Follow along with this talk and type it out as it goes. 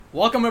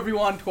Welcome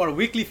everyone to our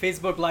weekly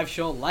Facebook live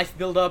show, Life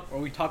Build Up,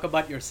 where we talk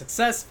about your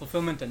success,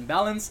 fulfillment, and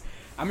balance.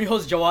 I'm your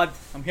host Jawad.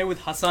 I'm here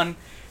with Hassan.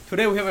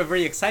 Today we have a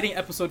very exciting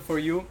episode for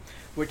you.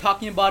 We're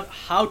talking about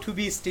how to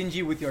be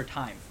stingy with your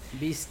time.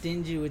 Be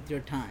stingy with your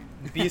time.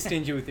 Be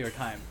stingy with your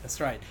time. That's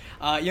right.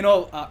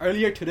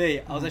 Earlier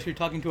today, I was actually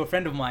talking to a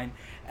friend of mine,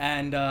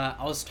 and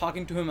I was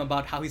talking to him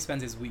about how he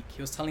spends his week. He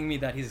was telling me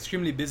that he's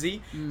extremely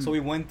busy, so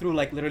we went through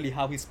like literally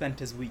how he spent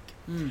his week.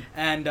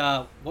 And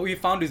what we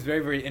found is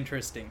very, very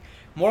interesting.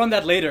 More on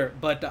that later,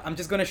 but I'm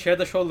just going to share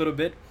the show a little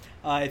bit.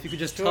 If you could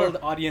just tell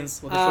the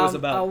audience what the show is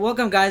about.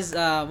 Welcome, guys.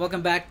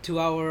 Welcome back to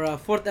our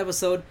fourth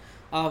episode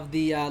of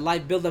the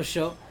Live Build-Up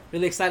Show.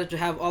 Really excited to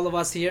have all of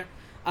us here.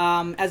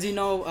 As you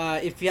know,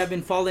 if you have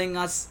been following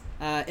us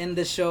in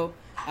this show,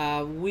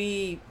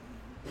 every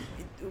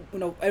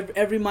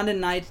Monday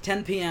night,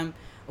 10 p.m.,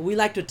 we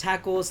like to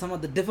tackle some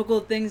of the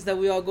difficult things that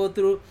we all go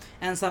through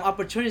and some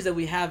opportunities that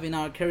we have in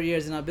our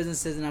careers, in our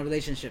businesses, in our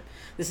relationship.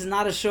 This is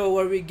not a show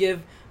where we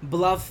give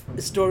bluff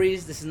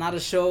stories. This is not a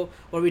show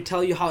where we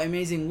tell you how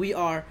amazing we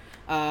are,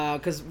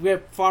 because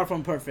we're far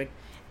from perfect.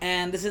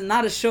 And this is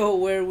not a show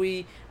where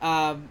we,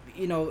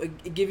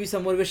 give you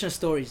some motivational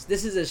stories.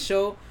 This is a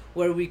show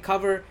where we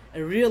cover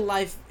a real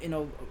life,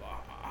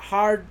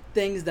 hard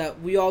things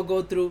that we all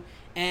go through,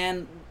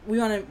 and we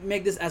want to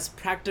make this as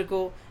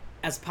practical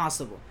as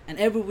possible. And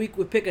every week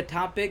we pick a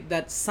topic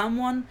that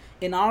someone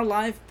in our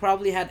life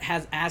probably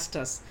has asked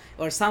us,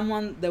 or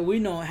someone that we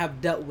know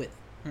have dealt with.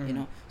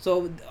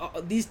 So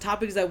these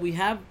topics that we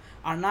have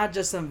are not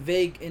just some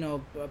vague,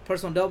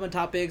 personal development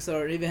topics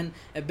or even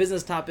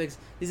business topics.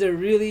 These are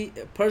really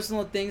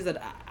personal things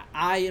that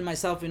I and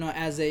myself,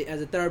 as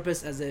a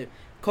therapist, as a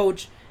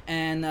coach,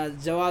 and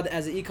Jawad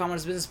as an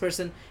e-commerce business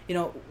person,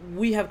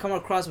 we have come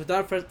across with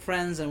our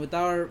friends and with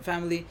our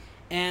family,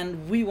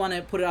 and we want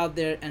to put it out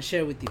there and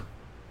share with you.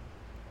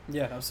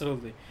 Yeah,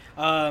 absolutely.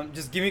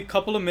 Just give me a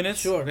couple of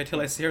minutes,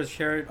 till I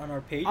share it on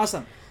our page.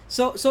 Awesome.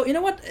 So you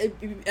know what?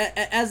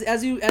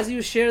 As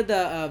you share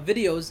the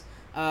videos,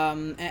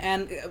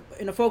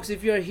 folks,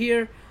 if you're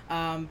here,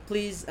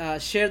 please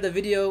share the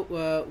video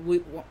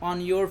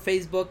on your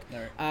Facebook.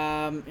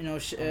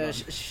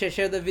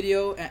 Share the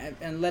video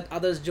and let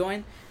others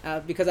join,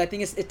 because I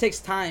think it takes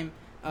time.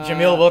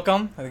 Jamil,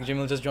 welcome. I think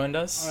Jamil just joined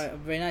us. All right,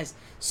 very nice.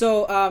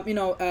 So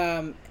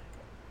I'm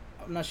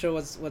not sure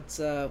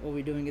what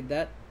we're doing with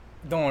that.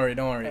 Don't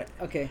worry.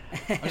 Okay.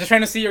 I'm just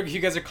trying to see you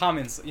guys'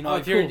 comments.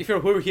 If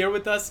you're here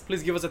with us,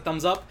 please give us a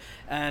thumbs up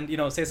and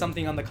say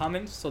something on the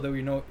comments so that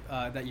we know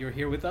that you're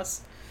here with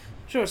us.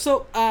 Sure.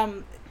 So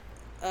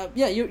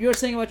you're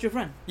saying about your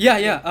friend.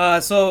 Yeah.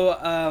 So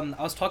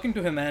I was talking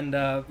to him, and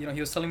he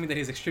was telling me that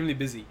he's extremely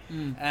busy,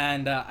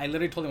 and I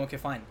literally told him, okay,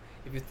 fine.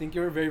 If you think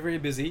you're very, very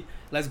busy,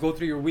 let's go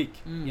through your week.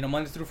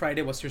 Monday through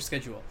Friday, what's your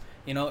schedule?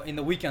 In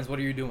the weekends, what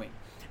are you doing?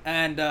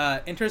 And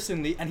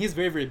interestingly, and he's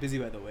very, very busy,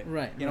 by the way.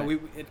 Right.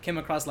 It came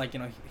across like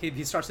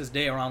he starts his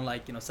day around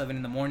 7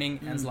 in the morning,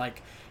 ends 9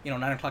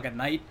 o'clock at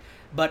night.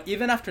 But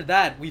even after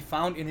that, we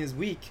found in his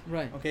week,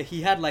 right? Okay,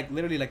 he had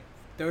literally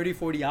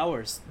 30-40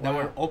 hours that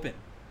were open.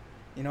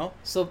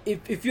 So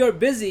if you're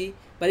busy,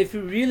 but if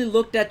you really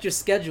looked at your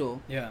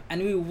schedule,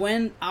 and we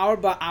went hour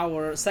by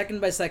hour, second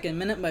by second,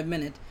 minute by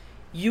minute,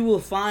 you will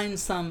find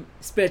some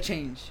spare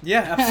change.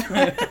 Yeah,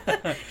 absolutely.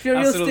 If you're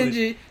real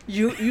stingy,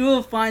 you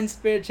will find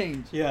spare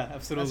change. Yeah,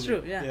 absolutely. That's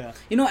true.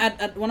 Yeah.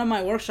 At one of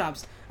my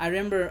workshops, I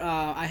remember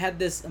I had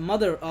this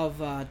mother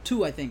of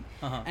 2, I think,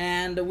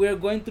 and we're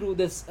going through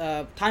this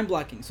time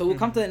blocking. So we'll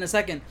come to that in a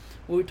second.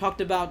 We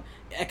talked about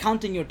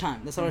accounting your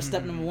time. That's our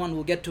step number 1.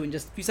 We'll get to in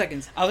just a few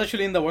seconds. I was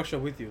actually in the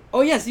workshop with you.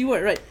 Oh yes, you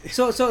were, right.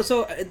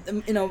 So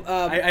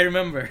I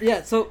remember.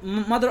 Yeah. So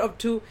mother of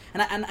 2,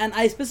 and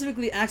I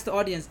specifically asked the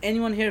audience,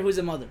 anyone here who's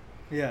a mother?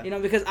 Yeah.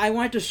 Because I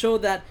wanted to show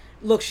that,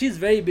 look, she's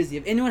very busy.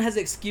 If anyone has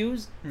an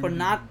excuse for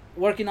not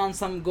working on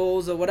some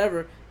goals or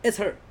whatever, it's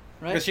her.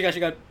 Right? Because she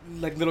got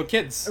little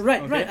kids.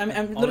 Right. I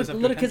mean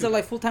little kids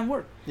are full-time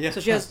work. Yeah. So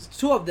she has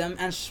 2 of them,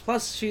 and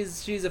plus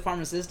she's a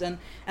pharmacist, and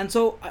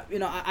so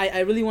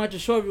I really wanted to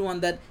show everyone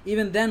that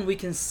even then we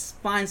can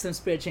find some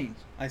spare change.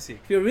 I see.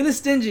 If you're really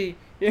stingy,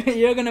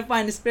 you're gonna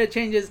find spare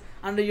changes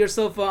under your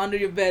sofa, under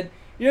your bed.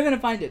 You're gonna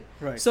find it.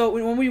 Right. So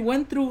when we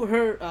went through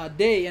her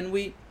day and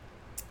we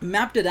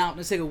mapped it out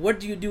and said, what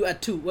do you do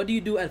at 2? What do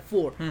you do at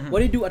 4? What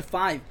do you do at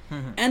 5?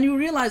 And you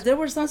realize there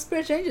were some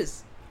spare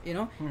changes.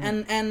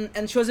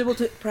 And she was able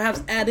to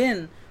perhaps add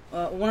in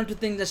 1 or 2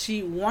 things that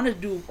she wanted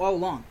to do all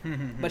along,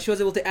 but she was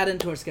able to add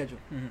into her schedule.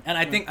 And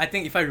I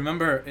think if I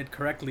remember it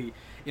correctly,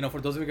 for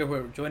those of you who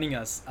are joining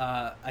us,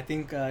 I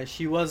think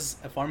she was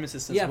a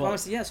pharmacist as well.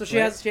 Pharmacy. Yeah, so she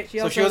right?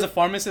 has. She was a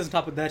pharmacist. On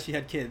top of that, she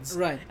had kids.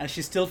 Right. And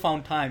she still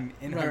found time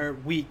in her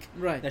week.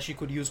 Right. That she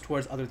could use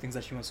towards other things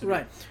that she wants to do.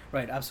 Right.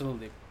 Right.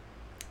 Absolutely.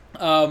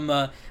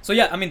 So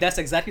yeah, I mean that's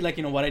exactly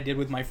what I did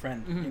with my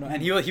friend,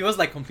 and he was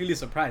completely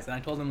surprised, and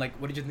I told him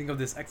what did you think of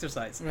this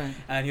exercise? Right.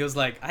 And he was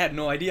like, I had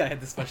no idea I had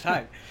this much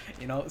time,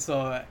 so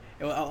I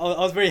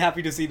was very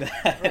happy to see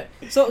that.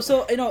 Right. So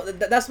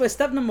that's why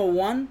step number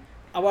 1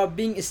 about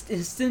being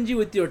stingy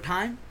with your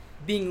time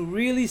being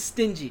really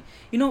stingy.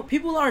 You know,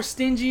 people are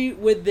stingy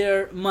with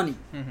their money,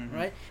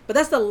 right? But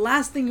that's the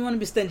last thing you want to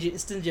be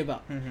stingy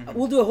about.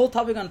 We'll do a whole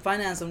topic on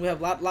finance, and we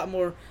have a lot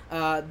more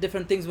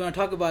different things we want to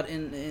talk about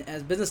in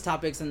as business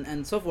topics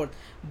and so forth.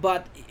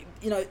 But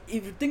you know,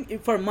 if you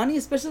think for money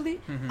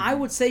especially, I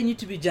would say you need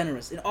to be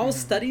generous. And all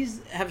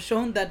studies have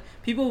shown that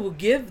people who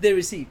give, they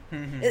receive.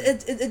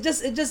 It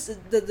just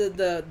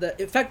the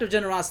effect of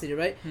generosity,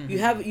 right? You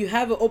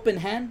have an open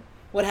hand.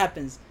 What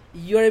happens?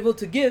 You're able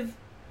to give,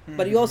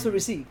 but you also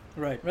receive.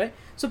 Right.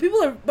 So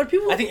people.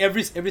 I think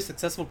every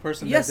successful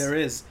person that there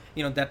is,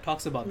 you know, that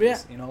talks about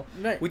this. You know,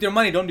 right. With your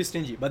money, don't be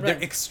stingy. But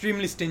they're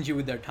extremely stingy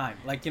with their time.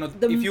 Like, you know,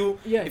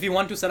 if you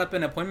want to set up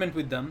an appointment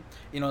with them,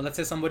 you know, let's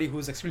say somebody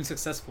who's extremely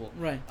successful.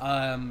 Right.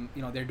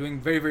 You know, they're doing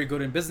very, very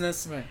good in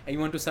business. Right. And you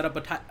want to set up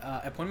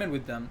a appointment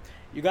with them,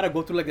 you gotta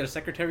go through like their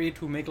secretary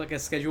to make like a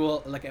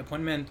schedule, like an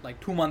appointment, like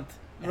 2 months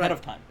ahead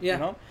of time. Yeah. You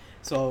know.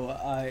 So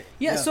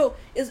so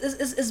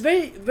it's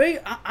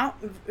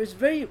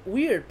very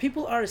weird.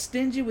 People are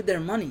stingy with their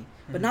money,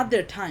 but not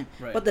their time.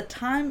 Right. But the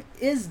time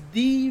is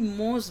the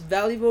most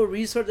valuable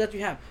resource that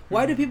you have.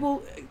 Why do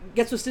people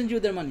get so stingy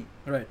with their money?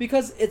 Right.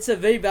 Because it's a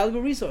very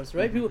valuable resource,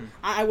 right? People,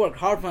 I work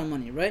hard for my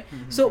money, right?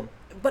 So,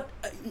 but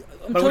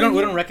we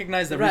don't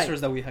recognize the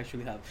resource that we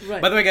actually have.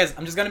 Right. By the way, guys,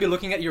 I'm just gonna be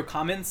looking at your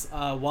comments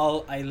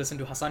while I listen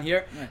to Hassan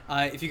here.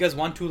 Right. If you guys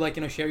want to, like,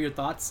 you know, share your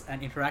thoughts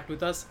and interact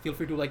with us, feel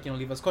free to, like, you know,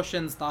 leave us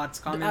questions, thoughts,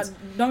 comments.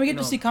 Don't we get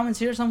to see comments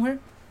here somewhere?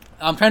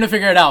 I'm trying to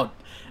figure it out.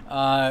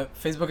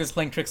 Facebook is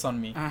playing tricks on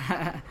me.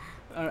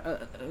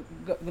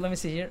 Let me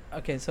see here.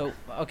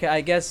 Okay,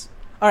 I guess.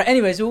 All right.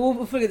 Anyways,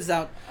 we'll figure this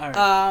out. All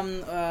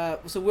right.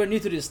 So we're new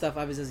to this stuff,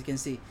 obviously, as you can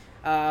see.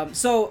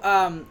 So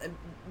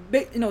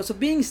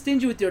being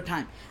stingy with your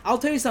time. I'll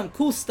tell you some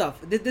cool stuff.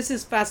 This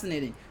is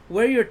fascinating.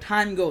 Where your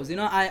time goes. You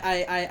know,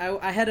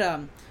 I had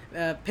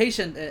a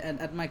patient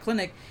at my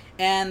clinic,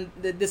 and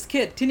this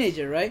kid,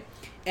 teenager, right?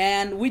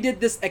 And we did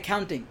this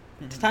accounting,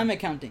 time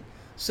accounting.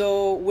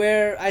 So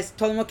where I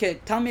told him, okay,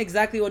 tell me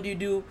exactly what you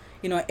do.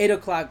 You know, 8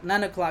 o'clock,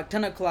 9 o'clock,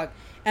 10 o'clock.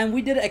 And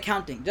we did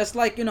accounting, just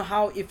like, you know,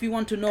 how if you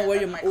want to know where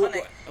your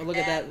look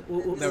at that.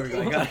 There we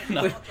go. I got it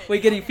now. We're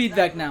getting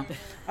feedback now.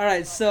 All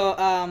right, so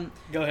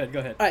go ahead.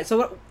 All right, so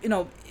what, you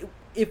know,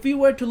 if we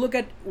were to look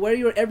at where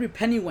your every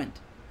penny went,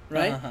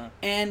 right,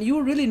 and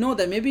you really know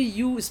that maybe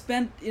you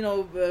spent, you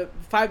know,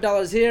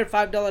 $5 here,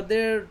 $5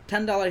 there,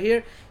 $10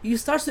 here, you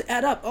start to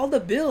add up all the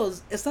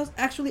bills. It starts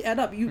actually add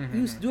up.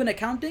 You do an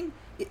accounting,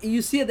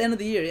 you see at the end of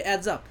the year it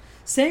adds up.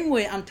 Same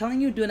way, I'm telling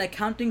you, do an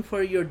accounting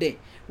for your day.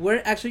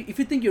 Where actually, if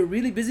you think you're a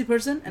really busy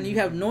person and you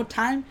have no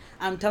time,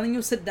 I'm telling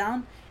you, sit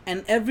down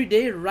and every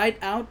day write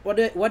out what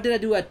did I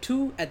do at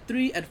 2, at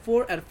 3, at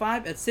 4, at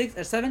 5, at 6,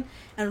 at 7,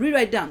 and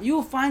rewrite down. You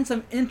will find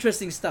some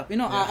interesting stuff. You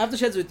know, I have to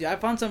share this with you. I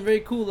found some very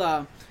cool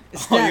stats.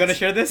 Oh, you're gonna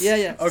share this?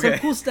 Yeah. Okay. Some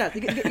cool stats.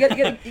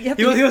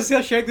 He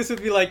was sharing this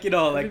with me, like, you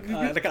know, like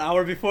an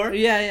hour before.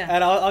 Yeah.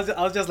 And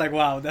I was just like,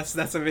 wow, that's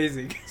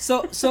amazing.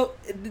 So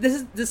this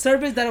is the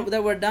surveys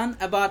that were done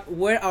about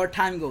where our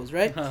time goes,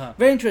 right?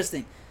 Very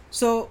interesting.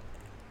 So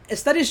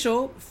studies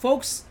show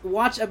folks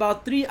watch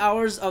about 3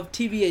 hours of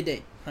TV a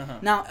day.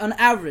 Now, on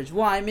average,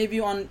 why? Maybe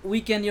on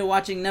weekend you're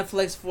watching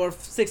Netflix for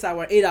 6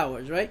 hours, 8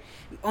 hours, right?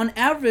 On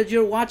average,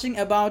 you're watching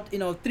about, you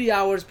know, 3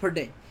 hours per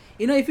day.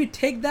 You know, if you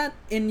take that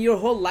in your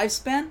whole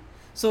lifespan,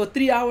 so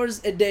 3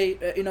 hours a day,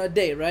 a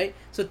day, right?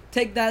 So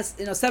take that,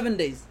 7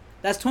 days.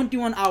 That's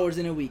 21 hours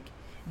in a week.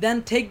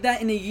 Then take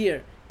that in a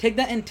year. Take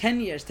that in 10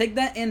 years. Take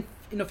that in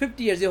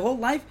 50 years. Your whole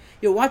life,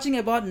 you're watching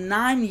about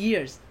 9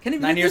 years. Can you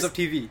believe 9 years this? of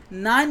TV.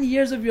 9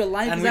 years of your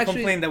life and is we actually...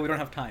 complain that we don't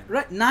have time.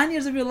 Right. 9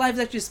 years of your life is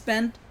actually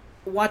spent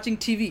watching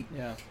TV.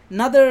 Yeah.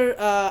 Another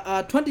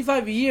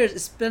 25 years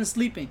is spent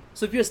sleeping.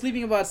 So if you're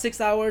sleeping about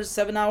 6 hours,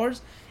 7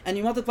 hours, and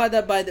you multiply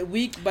that by the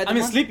week, by the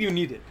month, sleep you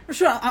need it.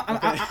 Sure.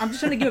 I'm just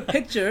trying to give a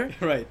picture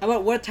right.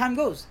 about where time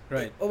goes.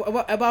 Right.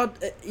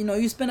 About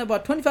you spend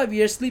about 25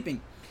 years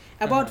sleeping.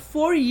 About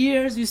 4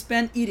 years you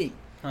spend eating.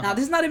 Now,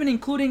 this is not even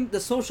including the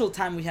social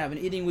time we have, and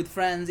eating with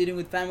friends, eating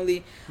with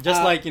family.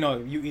 Just like,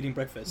 you eating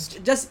breakfast.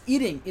 Just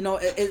eating,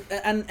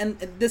 and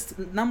this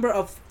number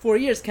of 4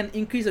 years can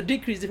increase or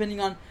decrease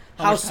depending on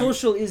how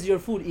social is your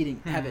food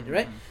eating habit,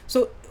 right?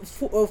 So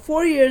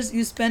 4 years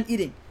you spend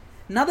eating.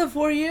 Another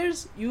 4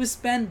 years you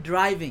spend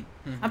driving.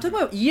 I'm talking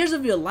about years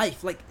of your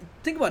life. Like,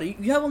 think about it.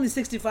 You have only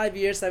 65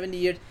 years, 70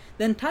 years.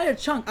 The entire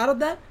chunk out of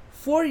that,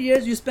 4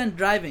 years you spend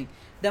driving.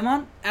 The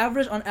amount,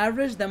 on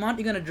average, the amount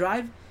you're going to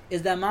drive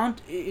is the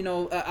amount,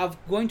 of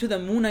going to the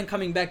moon and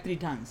coming back 3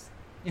 times.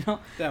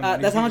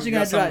 That's how much you're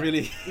going to drive. Some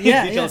really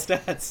detailed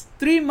stats.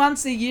 3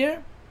 months a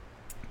year.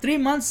 3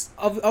 months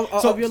of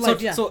your life.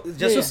 So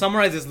just to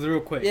summarize this real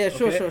quick. Yeah,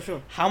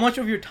 sure. How much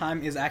of your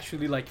time is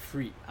actually like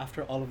free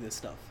after all of this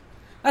stuff?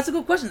 That's a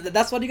good question.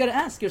 That's what you got to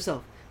ask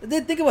yourself.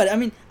 Think about it. I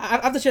mean, I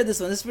have to share this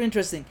one. This is very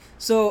interesting.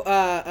 So,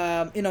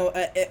 a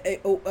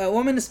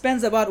woman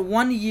spends about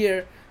 1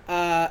 year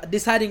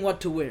deciding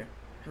what to wear,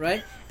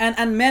 right?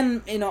 And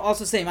men,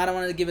 also same. I don't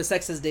want to give a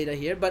sexist data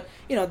here, but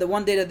the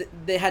one data that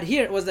they had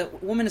here was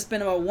that women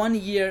spend about 1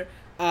 year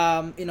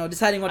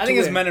deciding what I to think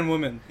wear. it's men and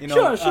women,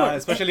 Sure.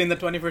 especially in the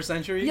 21st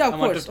century. Yeah, of how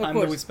much course, of time do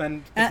course. we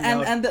spend picking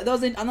out? And there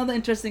was another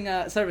interesting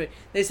survey.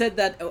 They said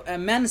that a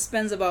man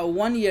spends about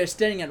 1 year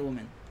staring at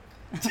women.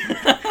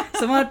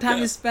 So amount of time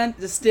you spend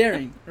just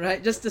staring,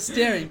 right? Just the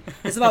staring.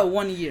 It's about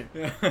 1 year.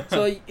 Yeah.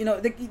 So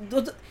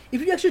if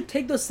you actually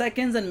take those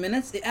seconds and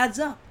minutes, it adds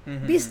up.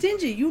 Mhm. Be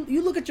stingy.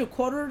 You look at your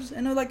quarters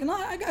and you're like, no,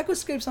 I could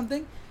scrape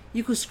something.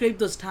 You could scrape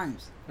those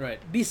times. Right.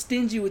 Be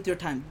stingy with your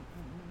time.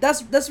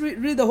 That's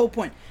really the whole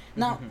point.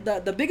 Now,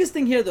 Mhm. the biggest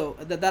thing here, though,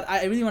 that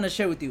I really want to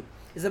share with you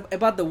is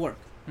about the work.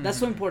 That's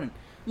so Mhm. important.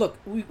 Look,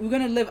 we're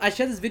going to live... I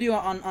shared this video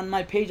on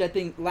my page, I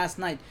think, last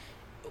night.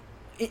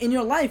 In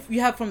your life, you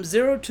have from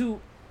 0 to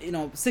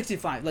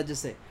 65, let's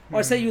just say.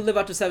 Or say Mhm. you live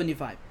up to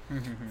 75.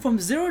 Mhm. From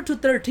 0 to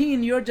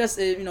 13, you're just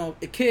a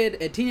kid,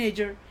 a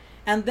teenager.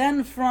 And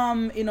then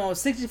from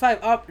 65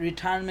 up,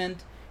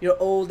 retirement, your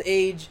old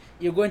age,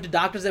 you're going to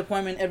doctor's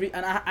appointment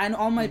and I know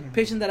all my Mhm.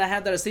 patients that I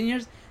have that are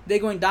seniors, they're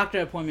going doctor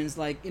appointments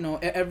like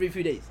every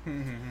few days.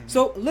 Mhm.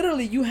 So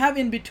literally you have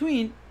in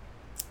between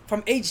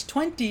from age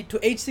 20 to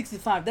age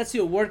 65, that's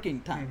your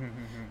working time.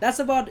 Mhm. That's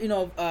about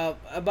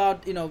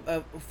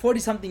 40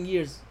 something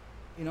years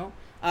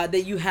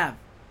that you have,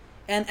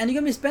 and you're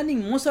gonna be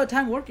spending most of the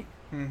time working.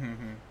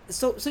 Mhm.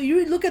 So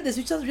you look at this,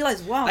 you just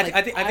realize, wow, I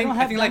think don't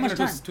have that like much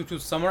time. to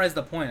summarize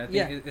the point, I think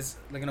Yeah. it's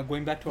like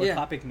going back to our Yeah.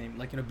 topic name,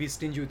 like be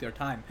stingy with your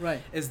time. Right.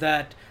 Is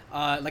that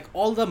like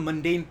all the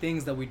mundane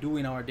things that we do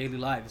in our daily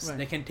lives, Right.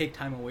 they can take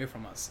time away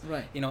from us.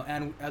 Right.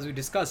 And as we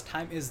discussed,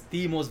 time is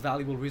the most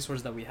valuable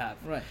resource that we have.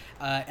 Right.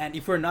 And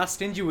if we're not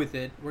stingy with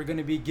it, we're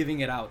going to be giving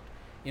it out,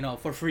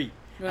 for free,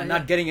 Right, and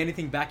not yeah. getting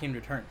anything back in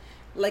return.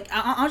 Like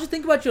I want you to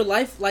think about your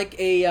life like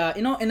a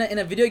in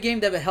a video game,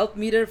 they have a health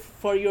meter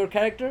for your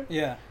character.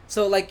 Yeah.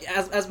 So like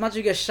as much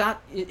you get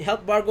shot,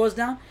 health bar goes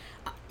down.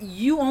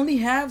 You only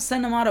have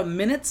certain amount of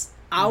minutes,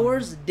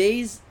 hours,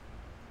 days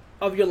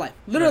of your life.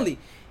 Literally,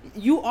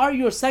 you are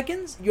your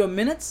seconds, your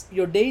minutes,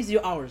 your days,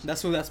 your hours.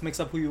 That makes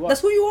up who you are.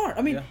 That's who you are.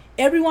 I mean, Yeah.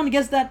 everyone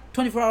gets that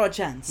 24-hour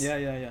chance.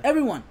 Yeah.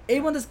 Everyone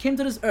that came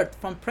to this earth,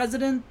 from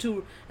president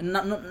to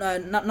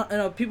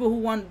not people who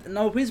won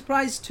Nobel Peace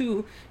Prize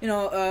to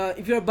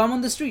if you're a bum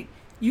on the street,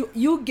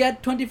 you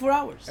get 24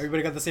 hours.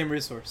 Everybody got the same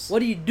resource. What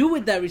do you do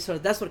with that resource?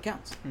 That's what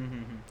counts.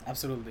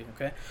 Absolutely.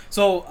 Okay.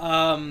 So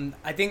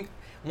I think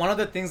one of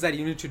the things that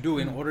you need to do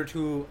in order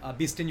to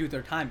be stingy with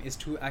your time is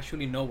to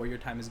actually know where your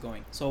time is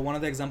going. So one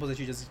of the examples that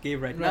you just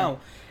gave right now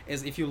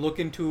is if you look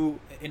in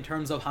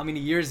terms of how many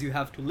years you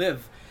have to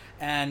live,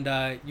 and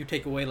you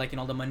take away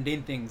all the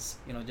mundane things,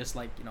 just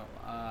like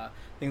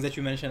things that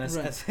you mentioned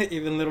as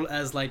even little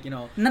as like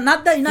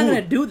Not that you're not food.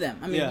 gonna do them.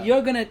 I mean, Yeah.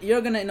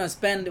 you're gonna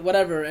spend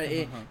whatever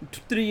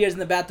 3 years in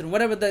the bathroom,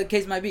 whatever the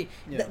case might be.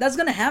 Yeah. That's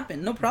gonna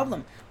happen, no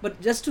problem.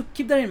 But just to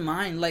keep that in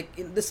mind, like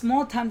the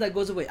small time that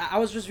goes away. I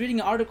was just reading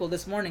an article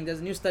this morning.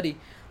 There's a new study,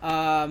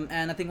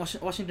 and I think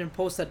Washington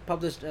Post had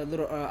published a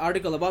little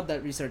article about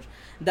that research.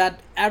 That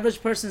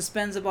average person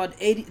spends about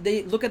 80.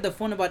 They look at the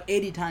phone about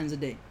 80 times a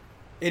day.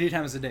 80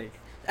 times a day.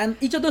 And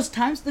each of those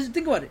times, just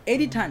think about it,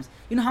 80 times.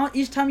 You know how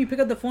each time you pick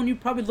up the phone, you're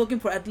probably looking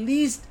for at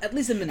least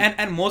a minute.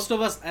 And most of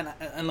us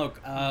and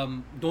look,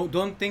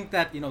 don't think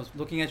that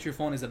looking at your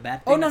phone is a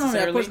bad Oh, thing. no, of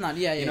necessarily. course not.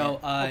 Yeah.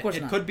 Of course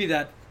it not. could be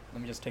that.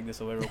 Let me just take this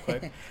away real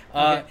quick.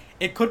 Okay.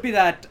 It could be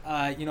that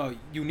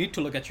you need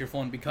to look at your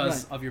phone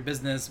because Right. of your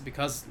business,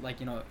 because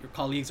your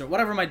colleagues or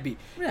whatever it might be.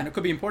 Yeah. And it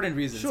could be important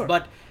reasons. Sure.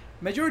 But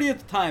majority of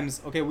the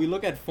times, okay, we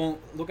look at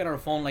our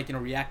phone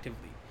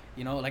reactively.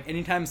 Like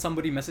anytime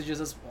somebody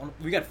messages us,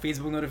 we got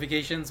Facebook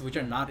notifications which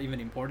are not even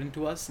important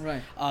to us.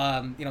 Right.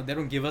 They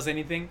don't give us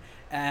anything,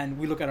 and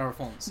we look at our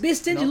phones. Be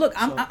stingy. Look,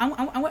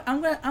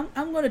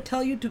 I'm gonna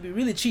tell you to be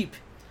really cheap.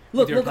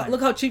 Look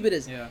how cheap it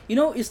is. Yeah.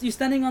 You're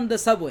standing on the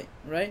subway,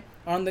 right?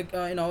 On the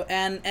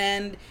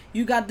and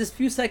you got this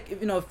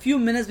few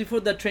minutes before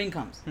the train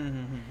comes.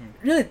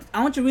 Really,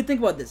 I want you to really think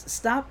about this.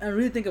 Stop and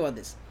really think about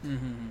this.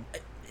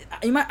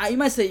 You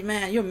might say,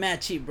 man, you're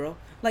mad cheap, bro.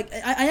 Like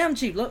I am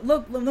cheap. Look,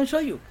 let me show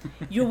you.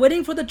 You're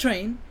waiting for the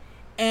train,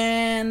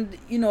 and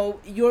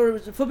you're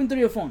flipping through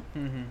your phone.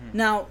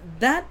 Now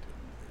that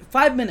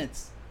 5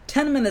 minutes,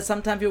 10 minutes,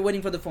 sometimes you're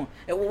waiting for the phone,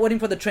 waiting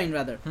for the train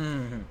rather.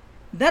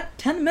 That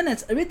 10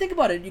 minutes, really think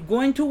about it. You're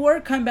going to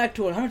work, come back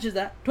to work. How much is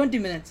that? 20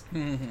 minutes.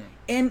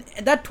 And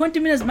that 20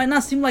 minutes might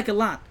not seem like a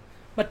lot,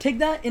 but take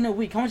that in a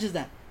week. How much is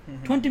that?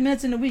 20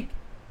 minutes in a week.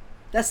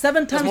 That's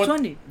 7 times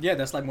 20. Yeah,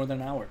 that's like more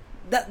than an hour.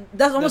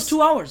 That's almost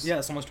 2 hours. Yeah,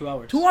 it's almost 2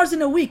 hours. 2 hours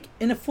in a week.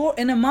 In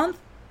a month,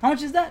 how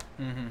much is that?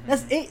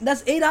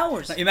 That's 8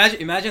 hours. Now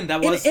imagine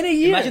that was in a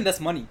year. Imagine that's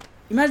money.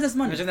 Imagine that's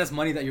money. Imagine that's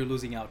money that you're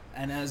losing out.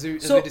 And as we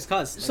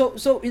discussed. So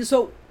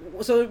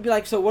it'd be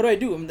like, so what do I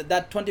do? I mean,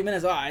 that 20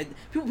 minutes.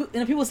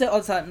 People say all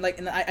the time, like,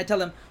 and I tell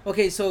them,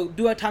 okay, so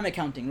do a time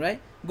accounting,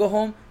 right? Go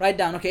home, write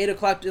down, okay, 8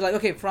 o'clock. Like,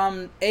 okay,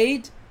 from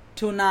 8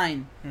 to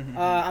 9,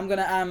 I'm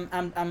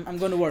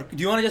gonna work. Do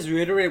you want to just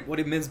reiterate what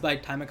it means by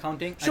time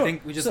accounting? Sure. I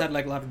think we just had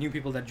like a lot of new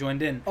people that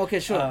joined in. Okay,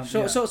 sure.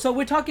 So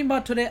we're talking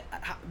about today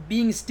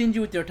being stingy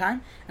with your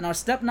time, and our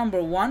step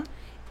number 1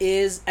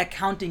 is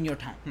accounting your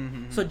time.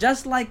 Mm-hmm. So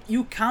just like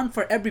you count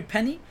for every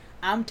penny,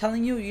 I'm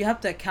telling you, you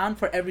have to account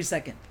for every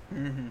second.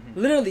 Mm-hmm.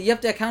 Literally, you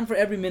have to account for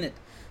every minute.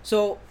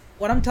 So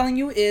what I'm telling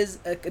you is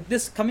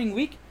this coming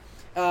week,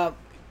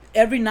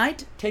 every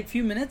night, take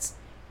few minutes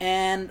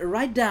and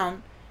write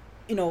down,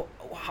 you know,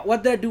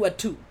 what did I do at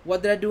 2?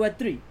 What did I do at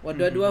 3? What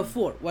did I do at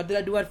 4? What did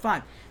I do at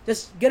 5?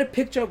 Just get a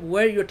picture of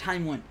where your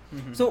time went.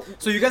 Mm-hmm.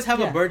 So you guys have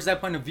yeah. a bird's eye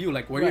point of view,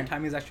 like where your Right.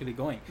 time is actually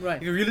going. Right.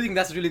 If you really think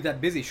that's really that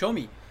busy, show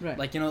me. Right.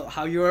 Like, you know,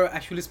 how you're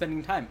actually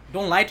spending time.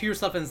 Don't lie to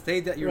yourself and say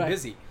that you're Right.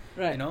 busy.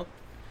 Right. You know?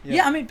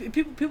 Yeah, I mean,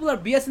 people are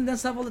BSing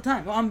themselves all the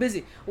time. Oh, I'm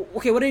busy.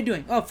 Okay, what are you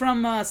doing? Oh,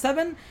 from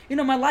 7, you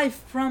know, my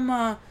life from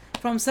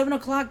 7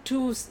 o'clock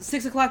to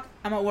 6 o'clock,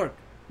 I'm at work.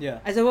 Yeah.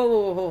 I said,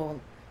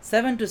 whoa.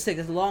 7 to 6,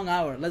 that's a long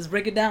hour. Let's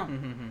break it down.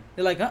 Mm-hmm.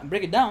 They're like, huh?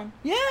 Break it down?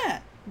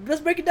 Yeah,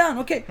 let's break it down.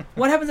 Okay,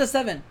 what happens at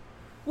 7?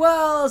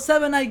 Well,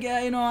 7, I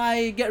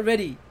get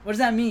ready. What does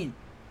that mean?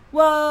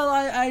 Well,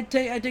 I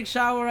take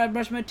shower, I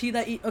brush my teeth,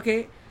 I eat.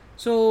 Okay,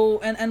 so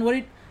and what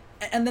it,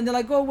 and then they're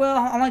like, oh well,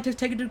 how long does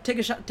it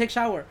take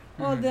shower?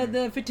 Oh,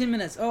 the 15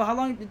 minutes. Oh, how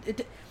long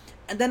it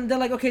and then they're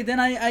like, okay, then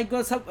I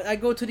go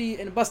to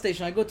the bus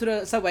station, I go to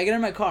the subway, I get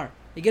in my car.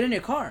 You get in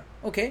your car.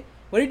 Okay,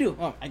 what do you do?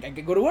 Oh, I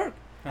go to work.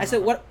 I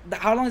said,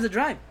 how long is the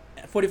drive?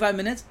 45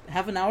 minutes,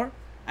 half an hour.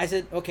 I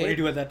said, okay. What do you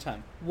do at that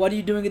time? What are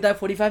you doing with that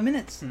 45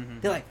 minutes? Mm-hmm.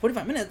 They're like,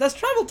 45 minutes? That's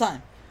travel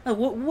time. Like,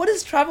 what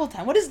is travel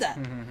time? What is that?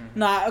 Mm-hmm.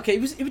 Nah, okay.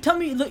 If you tell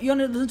me look, you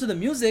want to listen to the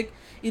music,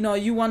 you know,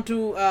 you want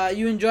to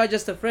you enjoy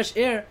just the fresh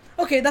air.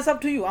 Okay, that's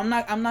up to you. I'm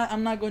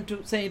not going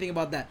to say anything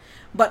about that.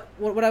 But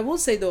what I will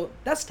say though,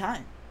 that's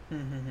time.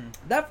 Mm-hmm.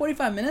 That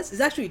 45 minutes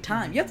is actually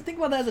time. You have to think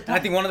about that as a time. I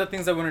think one of the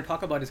things that we're going to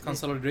talk about is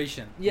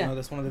consolidation. Yeah. You know,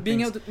 that's one of the being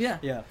things. able to, yeah.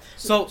 Yeah.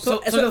 So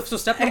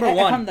step number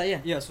one.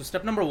 Yeah. So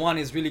step number one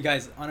is really,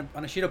 guys, on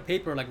a sheet of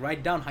paper, like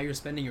write down how you're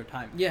spending your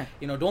time. Yeah.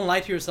 You know, don't lie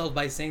to yourself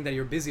by saying that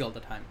you're busy all the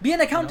time. Be an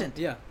accountant.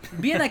 You know? Yeah.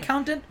 Be an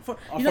accountant for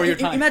Or for your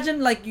time.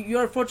 Imagine like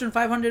you're a Fortune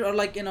 500 or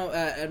like, you know,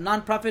 a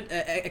non-profit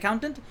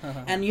accountant,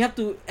 and you have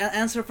to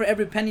answer for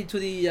every penny to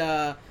the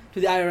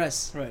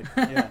IRS. Right.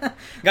 Yeah.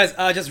 Guys,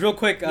 just real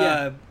quick,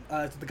 Yeah.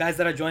 to the guys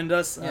that have joined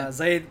us, Yeah.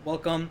 Zaid,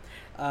 welcome.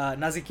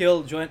 Nazikil,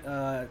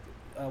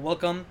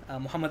 welcome.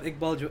 Muhammad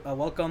Iqbal,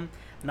 welcome.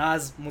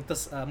 Naz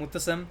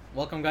Muttasim,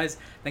 welcome, guys.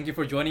 Thank you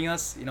for joining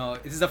us. You know,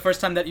 this is the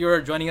first time that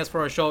you're joining us for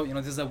our show. You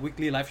know, this is a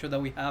weekly live show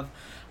that we have,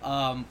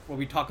 where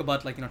we talk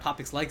about, like, you know,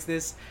 topics like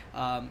this.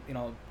 You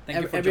know, thank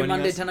you for every joining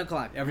Monday us. 10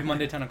 o'clock. Every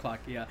Monday 10 o'clock.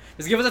 Yeah,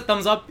 just give us a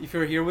thumbs up if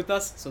you're here with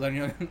us, so that,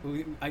 you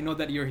know, I know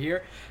that you're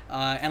here.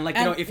 And like,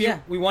 you know, if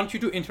you, we want you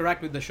to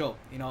interact with the show.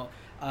 You know,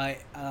 I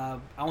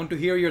want to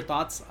hear your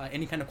thoughts.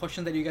 Any kind of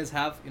question that you guys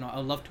have, you know,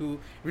 I'd love to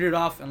read it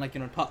off and, like,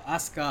 you know,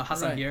 ask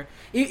Hassan Right. here.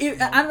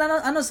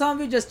 I know some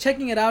of you just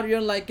checking it out.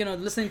 You're like, you know,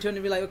 listening to it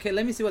and be like, okay,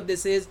 let me see what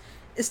this is.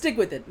 Stick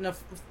with it. You know,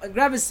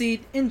 grab a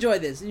seat. Enjoy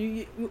this.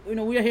 You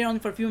know, we are here only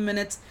for a few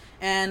minutes,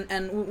 and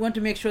we want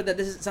to make sure that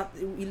this is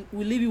something.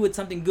 We leave you with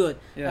something good.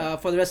 Yeah.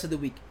 For the rest of the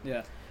week.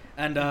 Yeah.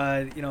 And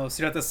you know,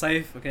 Sirat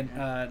Saif, okay,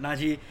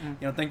 Naji,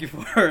 you know, thank you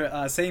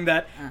for saying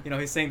that. You know,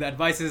 he's saying the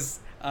advice is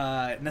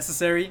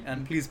necessary,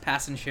 and please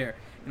pass and share.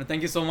 You know,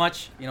 thank you so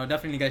much. You know,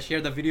 definitely, guys, share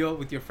the video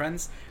with your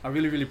friends. I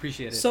really, really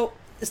appreciate it. So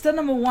step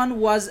number 1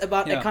 was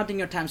about accounting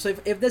your time. So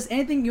if there's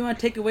anything you want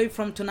to take away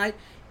from tonight,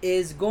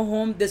 is go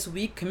home this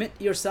week, commit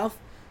yourself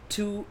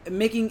to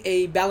making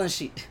a balance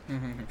sheet.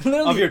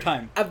 Literally, of your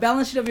time. A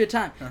balance sheet of your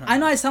time. I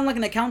know I sound like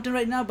an accountant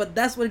right now, but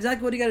that's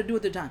exactly what you got to do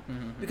with your time.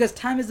 Because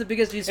time is the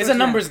biggest resource. It's a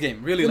numbers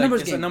game, really.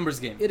 It's a numbers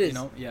game. It is. You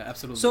know? Yeah,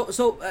 absolutely.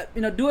 So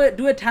you know,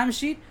 do a time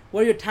sheet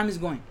where your time is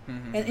going.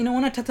 And you know,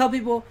 when I tell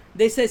people,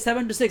 they say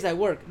 7 to 6 I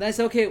work. Then I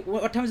say, okay,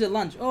 what time is your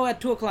lunch? Oh, at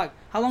 2 o'clock.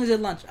 How long is your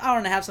lunch? Hour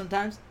and a half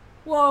sometimes.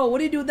 Whoa, what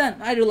do you do then?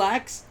 I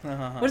relax.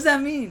 What does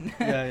that mean?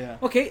 Yeah.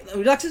 Okay,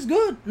 relax is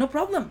good, no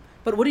problem.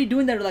 But what do you do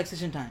in that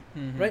relaxation time,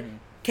 right?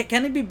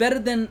 Can it be better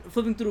than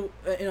flipping through,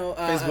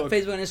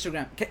 Facebook and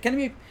Instagram? Can it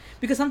be?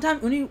 Because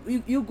sometimes when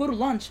you go to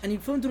lunch and you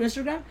flip through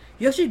Instagram,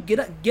 you actually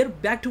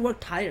get back to work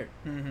tired.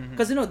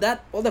 Because you know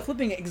that all the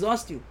flipping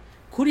exhausts you.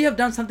 Could you have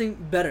done something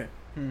better?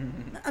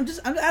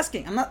 I'm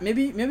asking. I'm not.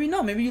 Maybe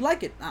no. Maybe you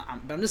like it.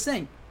 But I'm just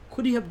saying.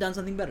 Could you have done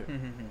something better?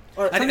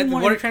 Or I think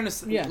what you're trying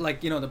to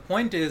like, you know, the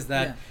point is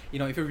that you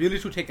know, if you're really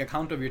to take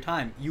account of your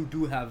time, you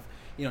do have,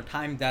 you know,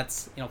 time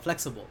that's, you know,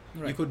 flexible.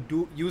 Right. You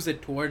could use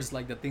it towards,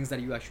 like, the things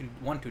that you actually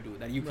want to do,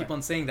 that you keep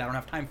on saying that I don't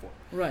have time for.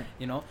 Right.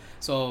 You know.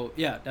 So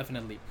yeah,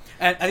 definitely.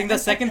 And I think the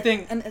second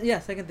thing.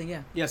 Second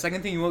thing. Yeah.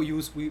 Second thing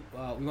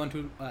we want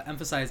to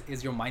emphasize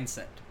is your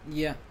mindset.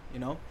 Yeah. You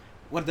know,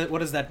 what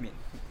does that mean?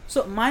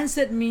 So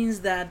mindset means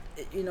that,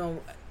 you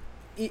know,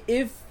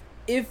 if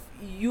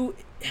you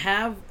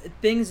have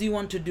things you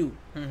want to do,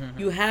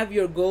 you have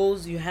your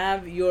goals, you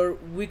have your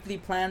weekly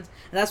plans.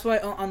 And that's why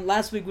on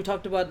last week we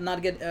talked about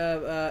not get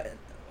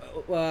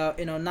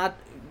not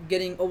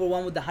getting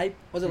overwhelmed with the hype.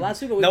 Was it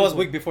last week or week That was before?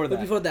 week before that.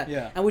 Week before that.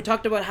 Yeah. And we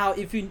talked about how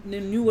if you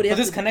knew what you But have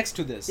this to connects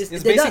to this. It's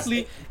it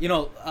basically,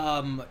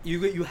 does.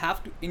 you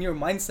have to, in your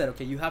mindset,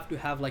 okay, you have to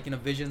have like,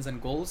 visions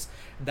and goals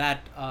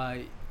that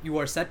you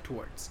are set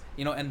towards,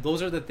 and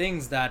those are the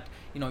things that,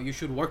 you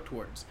should work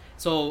towards.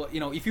 So,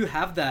 if you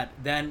have that,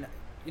 then,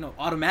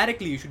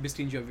 automatically you should be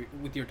stingy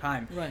with your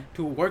time Right.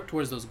 to work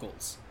towards those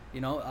goals.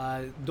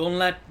 Don't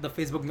let the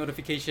Facebook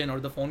notification or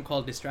the phone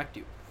call distract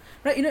you.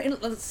 Right,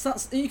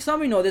 some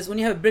of you know this. When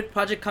you have a big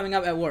project coming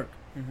up at work,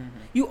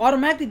 you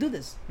automatically do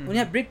this. When you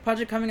have big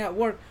project coming at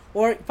work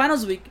or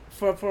finals week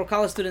for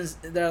college students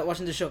that are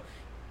watching the show,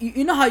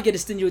 you know how you get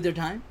stingy with your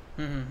time.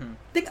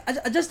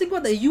 Just think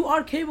about that. You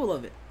are capable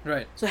of it.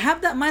 Right. So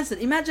have that mindset.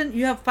 Imagine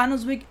you have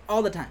finals week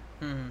all the time.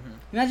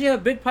 Imagine you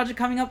have a big project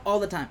coming up all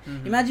the time.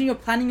 Imagine you're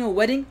planning your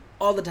wedding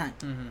all the time.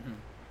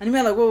 And you may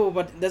be like, whoa,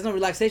 but there's no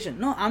relaxation.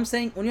 No, I'm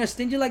saying when you're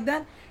stingy like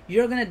that,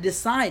 you're gonna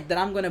decide that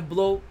I'm gonna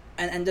blow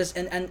and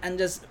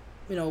just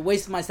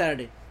waste my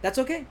Saturday. That's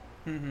okay.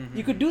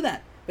 You could do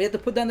that, but you have to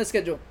put that in the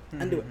schedule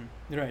and do it.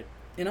 Right.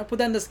 Put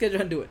that in the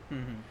schedule and do it.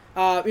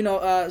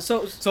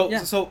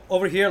 So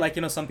over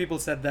here, some people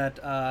said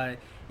that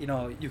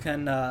you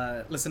can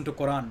listen to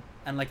Quran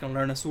and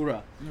learn a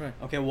surah, Right.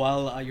 okay,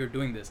 while you're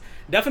doing this.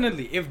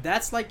 Definitely, if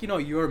that's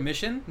your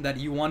mission, that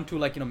you want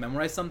to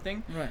memorize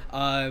something, Right.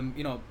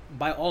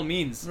 by all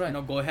means, Right.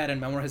 Go ahead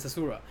and memorize the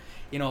surah,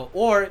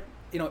 or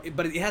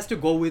but it has to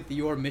go with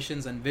your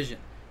missions and vision.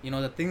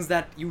 The things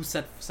that you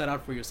set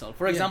out for yourself.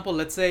 For example,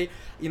 let's say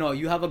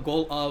you have a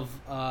goal of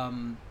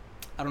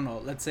I don't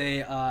know. Let's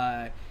say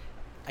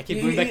I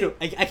keep going back to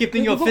I keep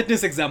thinking of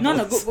fitness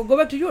examples. No, go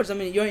back to yours. I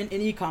mean, you're in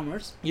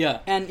e-commerce. Yeah.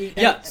 And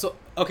so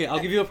okay, I'll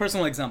give you a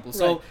personal example.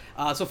 So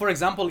so for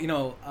example,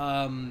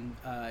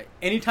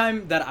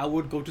 anytime that I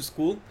would go to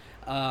school,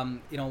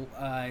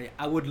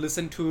 I would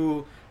listen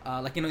to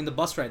in the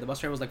bus ride was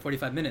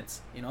 45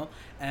 minutes,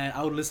 and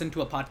I would listen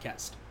to a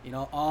podcast,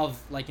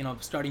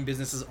 of starting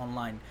businesses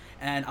online,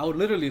 and I would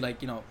literally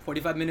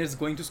 45 minutes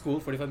going to school,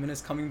 45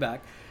 minutes coming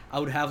back. I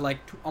would have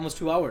almost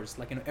 2 hours,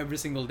 every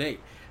single day,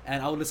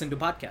 and I would listen to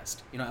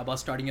podcasts, about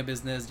starting a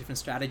business, different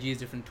strategies,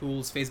 different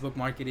tools, Facebook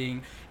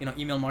marketing,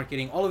 email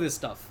marketing, all of this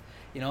stuff,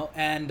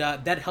 and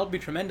that helped me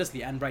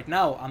tremendously. And right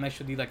now I'm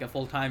actually a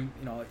full-time,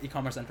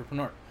 e-commerce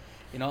entrepreneur.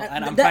 And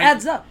I'm that trying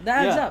adds up.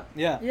 That adds up.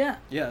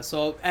 Yeah.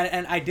 So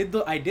and I did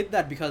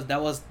that because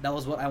that was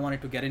what I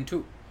wanted to get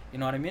into. You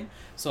know what I mean?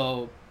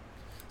 So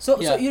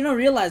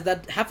realize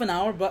that half an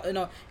hour, but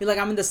you're like,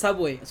 I'm in the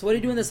subway. So what do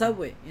you do in the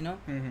subway?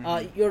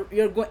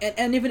 You're going,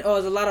 and even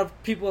there's a lot of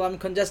people. I'm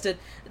congested.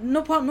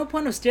 No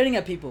point of staring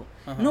at people.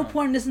 No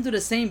point listening to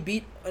the same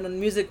beat on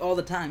music all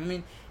the time. I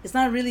mean, it's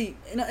not really.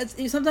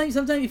 It's sometimes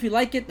if you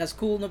like it, that's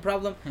cool, no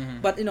problem.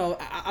 But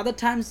other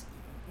times,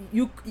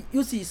 you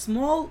see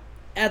small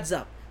adds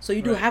up. So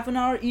you do half an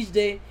hour each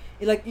day.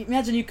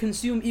 Imagine you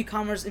consume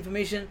e-commerce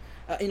information,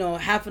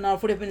 half an hour,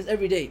 45 minutes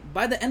every day.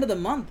 By the end of the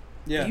month,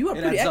 you are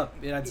pretty it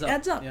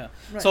adds up. Yeah.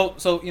 Right. So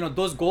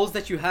those goals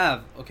that you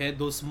have, okay,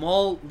 those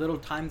small little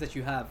times that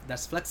you have,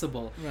 that's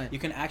flexible. Right. You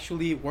can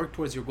actually work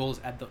towards your goals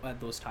at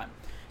those times.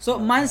 So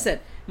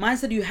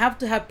mindset, you have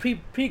to have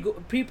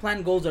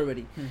pre-planned goals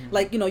already.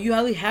 You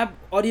already have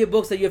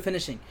audiobooks that you're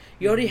finishing.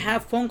 You already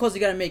have phone calls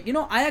you gotta make.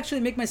 I actually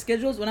make my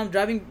schedules when I'm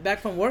driving back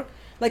from work.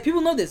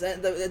 People know this.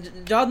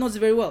 Jawad knows it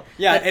very well.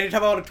 Yeah,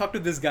 anytime I want to talk to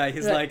this guy,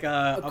 he's I'm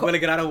going to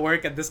get out of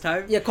work at this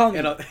time. Yeah, call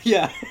me.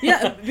 Yeah.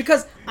 Yeah,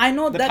 because I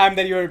know the time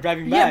that you're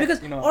driving back. Yeah,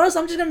 because or else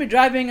I'm just going to be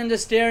driving and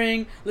just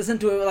staring, listen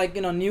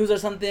to news or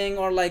something,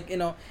 or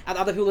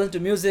other people listen to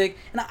music.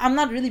 And I'm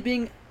not really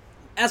being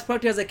as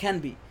productive as I can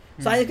be.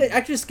 So I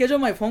actually schedule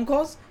my phone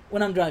calls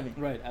when I'm driving.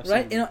 Right,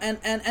 absolutely. Right?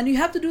 And you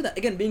have to do that.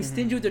 Again, being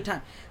stingy with your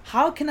time.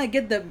 How can I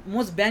get the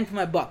most bang for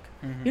my buck?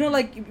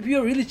 If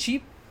you're really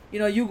cheap,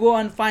 you go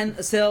and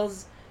find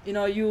sales. You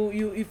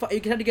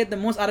try to get the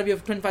most out of your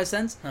 25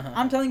 cents.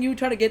 I'm telling you,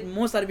 try to get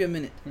most out of your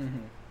minute.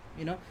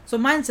 So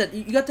mindset,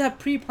 you got to have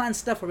pre-planned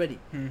stuff already.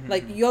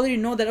 You already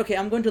know that, okay,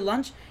 I'm going to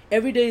lunch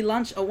every day.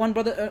 Lunch. One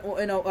brother,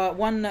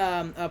 one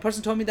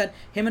person told me that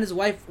him and his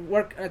wife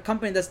work at a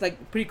company that's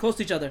pretty close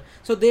to each other,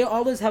 so they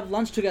always have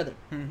lunch together.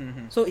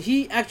 So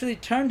he actually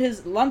turned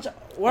his lunch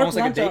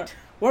into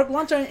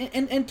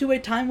a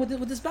time with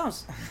his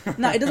spouse.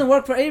 Now it doesn't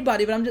work for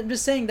everybody, but I'm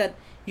just saying that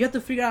you have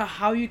to figure out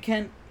how you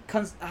can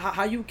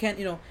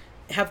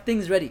have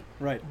things ready.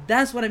 Right.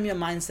 That's what I mean, a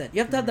mindset.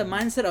 You have to have the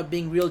mindset of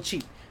being real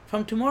cheap.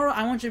 From tomorrow,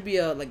 I want you to be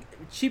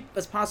cheap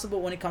as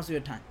possible when it comes to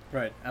your time.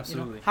 Right.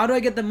 Absolutely. How do I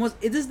get the most?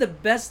 Is this the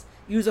best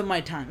use of my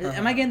time?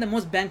 Am I getting the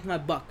most bang for my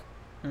buck?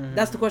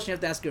 That's the question you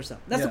have to ask yourself.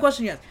 That's the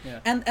question you ask. Yeah.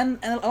 And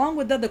along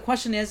with that, the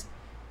question is,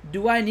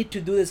 do I need to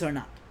do this or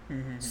not?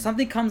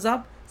 Something comes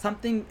up,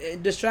 something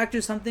distracts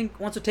you, something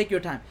wants to take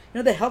your time.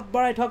 The health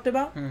bar I talked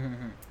about.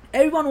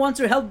 Everyone wants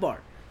your health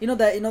bar.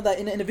 That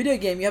in a video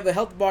game you have a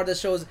health bar that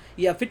shows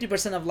you have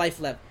 50% of life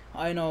left.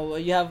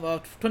 You have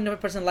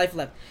 25% life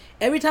left.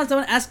 Every time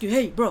someone asks you,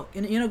 hey bro,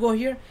 go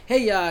here.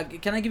 Hey,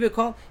 can I give you a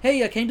call?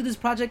 Hey, can you do this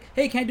project?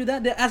 Hey, can I do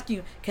that? They're asking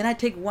you, can I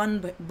take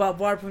one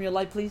bar from your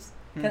life, please?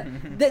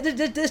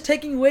 They're just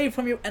taking away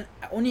from you, and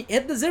when you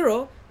hit the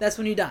zero, that's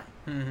when you die,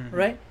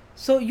 right?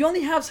 So you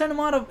only have a certain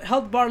amount of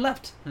health bar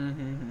left.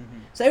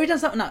 So every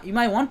time now you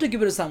might want to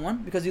give it to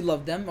someone because you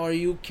love them or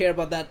you care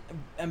about that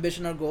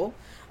ambition or goal.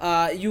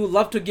 You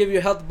love to give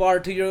your health bar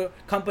to your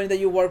company that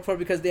you work for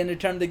because in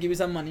return they give you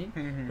some money,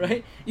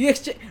 right? You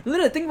exchange.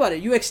 Literally, think about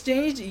it. You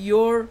exchanged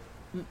your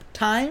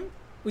time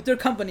with your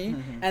company,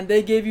 and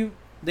they gave you.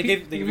 They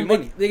gave you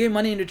money. They gave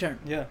money in return.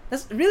 Yeah.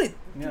 That's really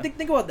Yeah.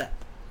 think about that.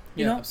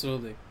 You know?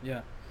 Absolutely.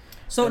 Yeah.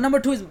 So number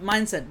 2 is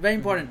mindset. Very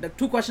important. The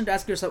 2 questions to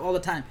ask yourself all the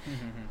time.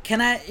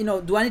 Can I,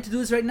 do I need to do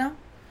this right now?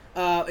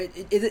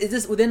 Is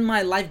this within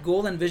my life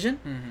goal and vision?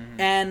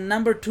 And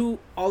number 2,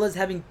 always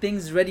having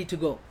things ready to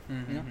go.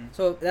 You know?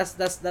 So that's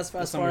as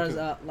far as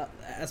your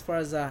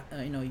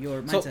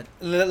mindset.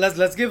 So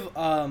let's give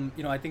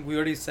I think we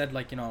already said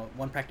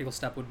one practical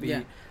step would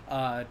be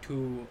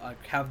to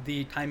have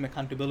the time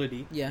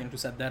accountability. To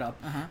set that up.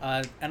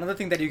 Another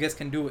thing that you guys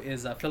can do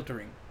is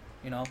filtering.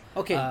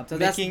 Okay, so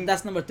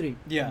that's number 3.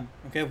 Yeah.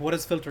 Okay. What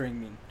does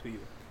filtering mean to you?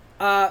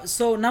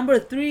 So number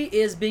 3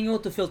 is being able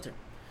to filter.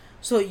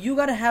 So you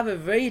gotta have a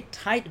very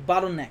tight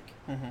bottleneck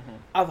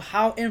of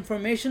how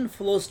information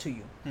flows to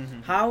you,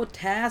 how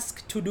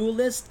tasks, to-do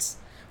lists.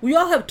 We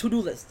all have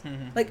to-do lists.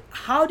 Like,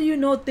 how do you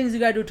know things you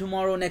gotta do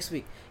tomorrow, next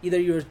week? Either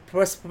your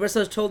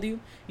professor told you,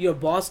 your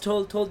boss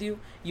told you,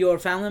 your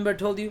family member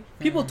told you,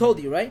 people told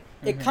you, right?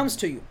 It comes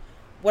to you.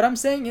 What I'm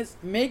saying is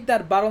make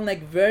that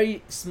bottleneck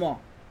very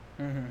small,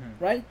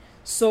 right?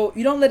 So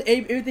you don't let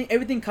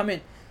everything come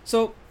in.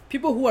 So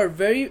people who are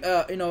very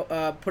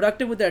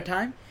productive with their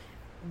time,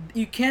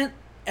 you can't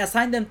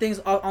assign them things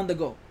on the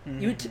go.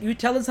 You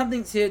tell them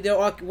something. Say they're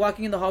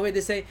walking in the hallway.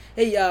 They say,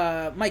 "Hey,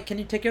 Mike, can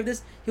you take care of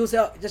this?" He'll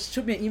say, "Just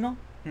shoot me an email,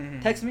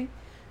 text me."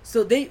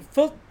 So they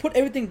put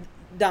everything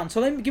down.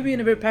 So let me give you in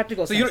a very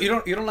practical. So sense.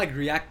 you don't like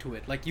react to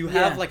it. Like you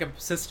have like a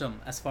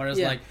system as far as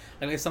like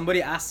if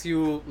somebody asks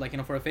you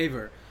for a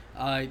favor,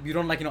 you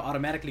don't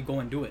automatically go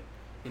and do it.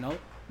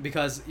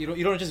 Because you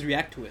don't just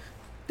react to it.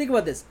 Think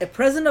about this: a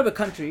president of a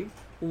country.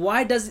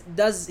 Why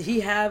does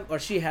he have or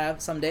she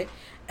someday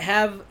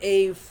have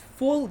a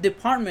full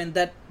department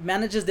that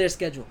manages their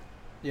schedule?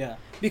 Yeah.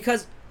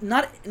 Because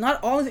not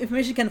all the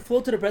information can flow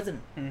to the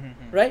president,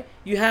 right?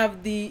 You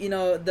have the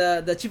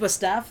chief of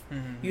staff,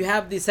 you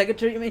have the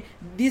secretary. I mean,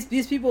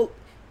 these people,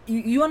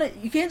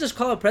 you can't just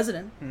call a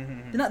president.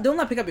 They'll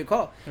not pick up your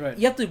call. Right.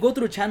 You have to go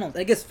through channels.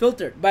 And it gets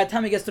filtered by the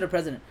time it gets to the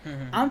president.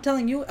 I'm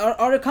telling you,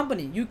 or a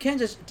company, you can't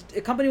just.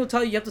 A company will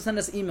tell you have to send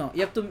us email.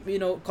 You have to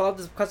call up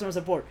the customer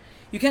support.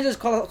 You can't just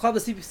call the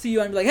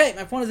CEO and be like, "Hey,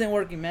 my phone isn't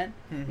working, man."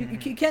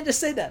 You can't just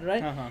say that,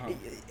 right?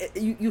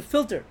 You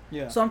filter.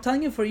 Yeah. So I'm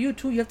telling you, for you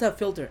too, you have to have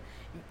filter.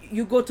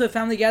 You go to a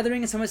family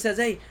gathering and someone says,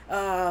 "Hey,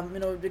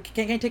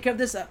 can you take care of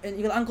this?" And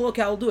you go, "Uncle,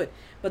 okay, I'll do it."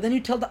 But then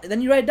you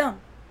write it down.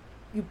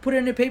 You put it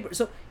in your paper.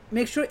 So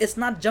make sure it's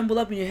not jumbled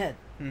up in your head.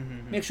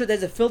 Make sure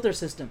there's a filter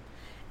system.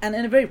 And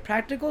in a very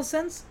practical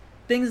sense,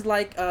 things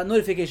like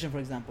notification, for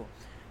example.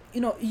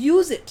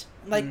 Use it.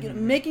 Like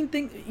making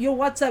things, your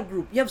WhatsApp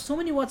group. You have so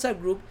many WhatsApp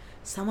groups.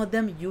 Some of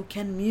them you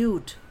can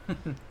mute.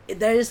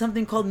 There is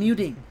something called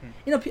muting.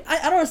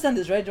 I don't understand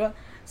this, right, Joel?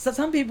 So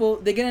some people,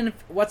 they get in a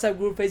WhatsApp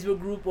group, Facebook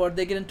group, or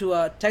they get into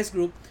a text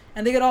group,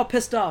 and they get all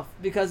pissed off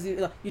because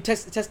you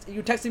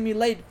texting me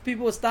late.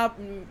 People will stop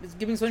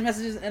giving so many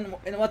messages in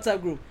a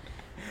WhatsApp group.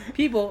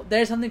 People,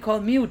 there is something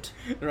called mute.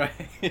 Right.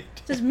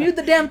 Just mute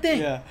the damn thing.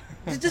 Yeah.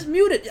 Just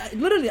mute it.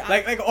 Literally.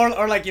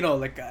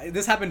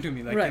 This happened to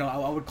me.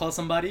 I would call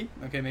somebody.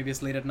 Okay, maybe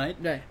it's late at night.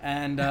 Right.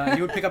 And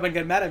he would pick up and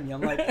get mad at me.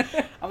 I'm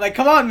like,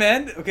 come on,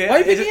 man. Okay. Why are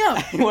you picking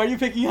up? Why are you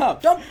picking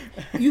up?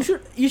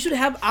 You should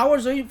have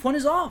hours where your phone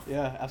is off.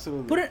 Yeah,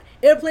 absolutely. Put it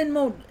airplane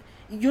mode.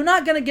 You're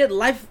not gonna get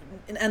life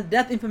and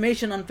death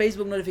information on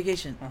Facebook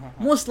notification.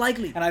 Most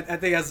likely. And I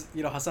think, as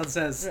Hassan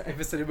says, if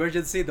it's an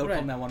emergency, they'll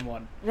call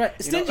 911. Right.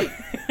 Stingy.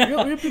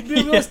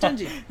 Real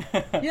stingy.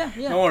 Yeah.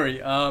 Don't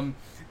worry.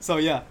 So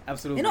yeah,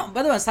 absolutely.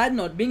 By the way, side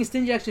note, being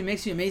stingy actually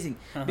makes you amazing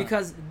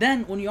because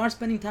then when you are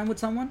spending time with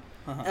someone,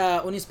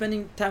 when you're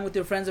spending time with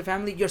your friends or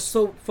family, you're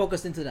so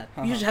focused into that.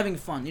 You're just having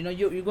fun.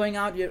 You're going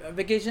out, you're on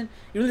vacation.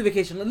 You're really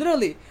vacation.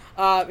 Literally,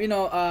 when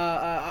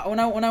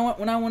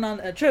I went on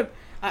a trip,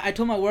 I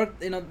told my work,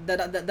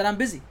 that I'm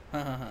busy.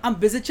 I'm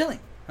busy chilling.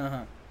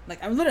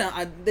 Like I'm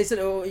literally, they said,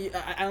 "Oh,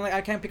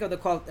 I can't pick up the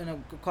call."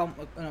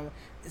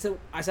 So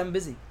I said, "I'm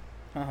busy.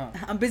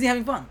 I'm busy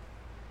having fun."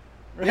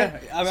 Right? Yeah,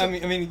 I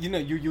mean, you,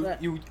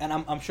 and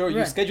I'm sure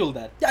you scheduled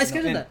that. Yeah, I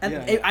scheduled that,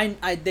 and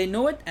I they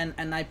know it,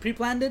 and I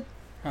pre-planned it.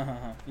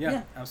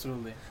 Yeah,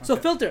 absolutely. Okay. So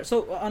filter.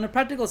 So on a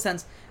practical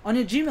sense, on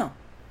your Gmail,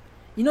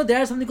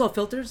 there is something called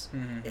filters.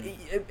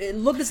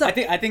 Look this up.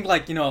 I think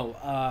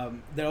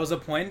there was a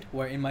point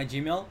where in my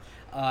Gmail,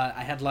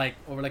 I had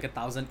over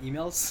 1,000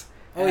 emails.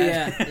 Oh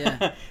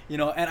yeah.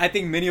 And I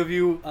think many of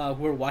you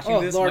who are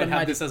watching this might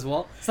have this as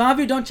well. Some of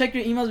you don't check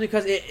your emails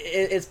because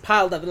it's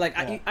piled up.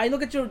 I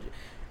look at your.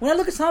 When I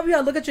look at some of you,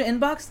 I look at your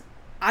inbox.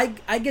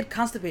 I get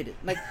constipated.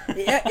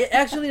 It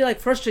actually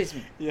frustrates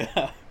me.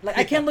 Yeah. Like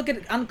I can't look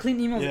at unclean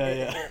emails.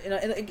 Yeah. You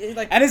know,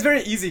 like. And it's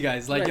very easy,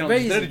 guys. Like, Right, you know,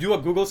 very just easy. do a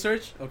Google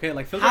search. Okay,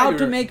 like filter How your...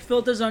 to make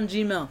filters on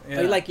Gmail. Yeah.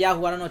 Or you like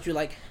Yahoo, I don't know what you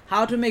like.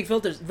 How to make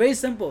filters. Very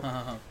simple.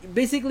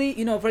 Basically,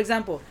 you know, for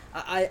example,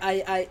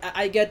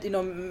 I get, you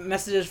know,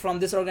 messages from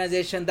this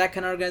organization, that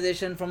kind of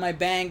organization, from my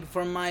bank,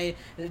 from my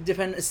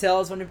different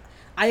sales.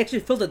 I actually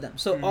filtered them.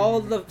 So all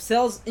the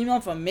sales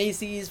email from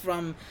Macy's,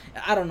 from,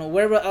 I don't know,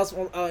 wherever else,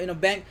 you know,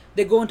 bank,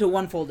 they go into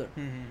one folder.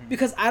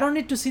 Because I don't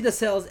need to see the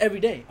sales every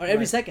day or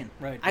every second.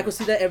 Right. I could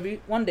see that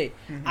every one day.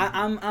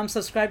 I'm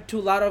subscribed to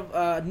a lot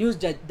of news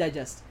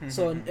digest.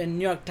 So in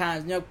New York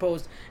Times, New York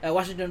Post,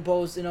 Washington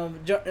Post, you know,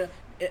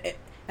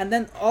 and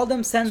then all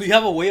them send. So you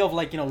have a way of,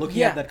 like, you know, looking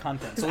Yeah. at that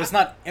content. So it's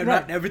not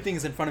Right. everything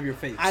is in front of your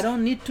face. I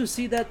don't need to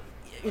see that,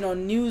 you know,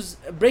 news,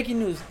 breaking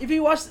news. If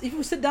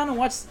you sit down and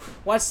watch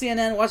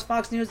CNN, watch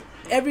Fox News,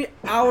 every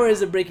hour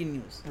is a breaking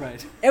news.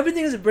 Right.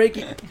 Everything is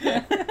breaking,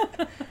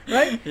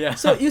 right? Yeah.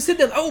 So you sit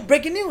there, oh,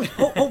 breaking news,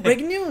 oh,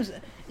 breaking news.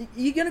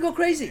 You're gonna go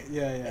crazy.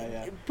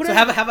 Yeah. Put So a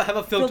have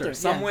a filter. filter,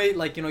 Some yeah. way,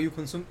 like, you know, you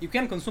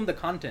can consume the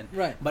content.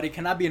 Right. But it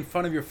cannot be in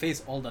front of your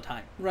face all the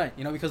time. Right.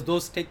 You know, because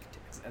those take,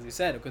 as you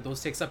said, okay,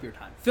 those takes up your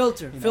time.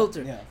 Filter, You know,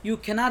 filter. yeah. You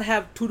cannot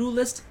have to-do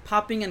list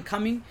popping and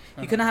coming.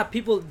 You cannot have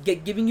people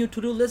giving you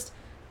to-do list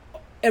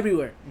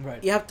everywhere.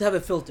 Right. You have to have a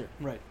filter.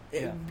 Right.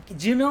 Yeah.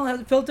 Gmail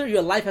has a filter.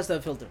 Your life has to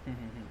have a filter.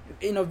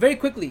 You know, very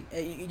quickly.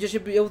 You just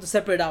should be able to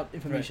separate out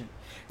information.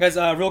 Guys,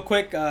 real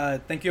quick,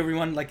 thank you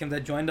everyone like him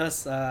that joined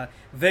us.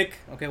 Vic,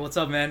 okay, what's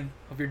up, man?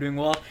 Hope you're doing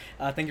well.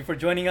 Thank you for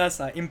joining us.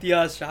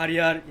 Imtiaz,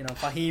 Shahriyar, you know,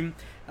 Fahim,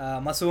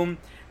 Masoom,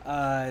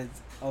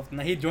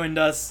 Nahid joined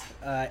us,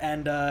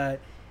 and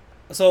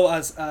so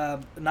as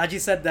Naji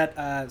said that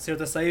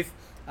Sirta Saif,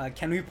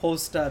 can we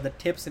post the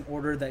tips in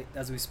order that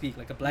as we speak,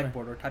 like a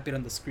blackboard, or type it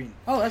on the screen?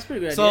 Oh, that's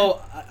pretty good.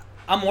 So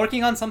I'm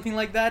working on something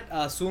like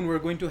that. Soon we're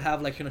going to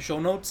have, like, you know, show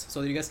notes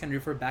so that you guys can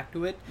refer back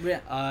to it.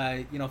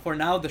 Yeah. You know, for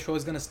now the show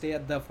is gonna stay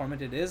at the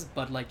format it is,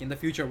 but like in the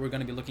future we're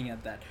gonna be looking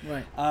at that.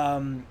 Right.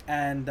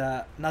 And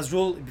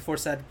Nazrul before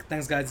said,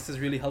 thanks guys, this is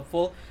really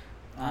helpful.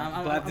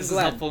 I'm glad this is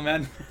helpful,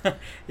 man.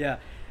 Yeah.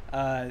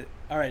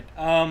 All right.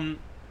 All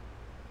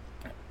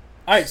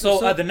right.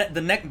 So,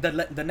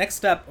 the next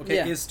step, okay,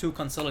 Yeah. is to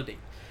consolidate.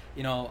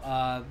 You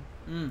know,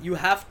 you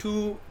have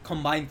to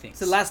combine things.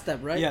 It's the last step,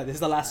 right? Yeah, this is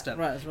the last step.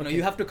 Right. You know,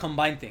 you have to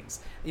combine things.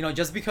 You know,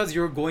 just because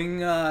you're going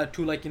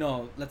to, like, you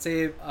know, let's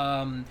say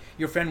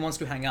your friend wants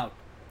to hang out,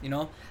 you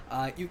know,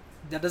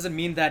 that doesn't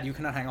mean that you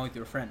cannot hang out with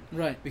your friend.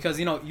 Right. Because,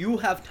 you know, you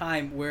have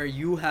time where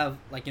you have,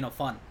 like, you know,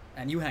 fun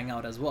and you hang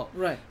out as well.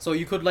 Right. So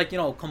you could, like, you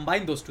know,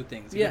 combine those two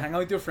things. You Yeah. can hang out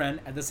with your friend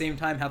at the same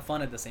time, have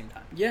fun at the same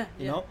time. Yeah.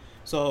 You know?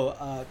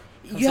 So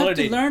you have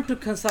to learn to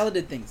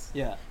consolidate things.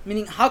 Yeah.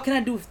 Meaning, how can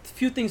I do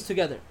few things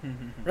together,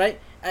 right?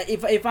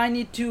 If I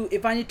need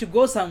to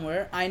go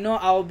somewhere, I know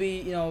I'll be,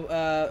 you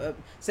know,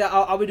 say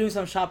I'll be doing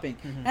some shopping,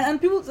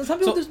 and some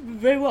people do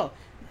very well.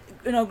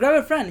 You know, grab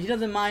a friend, he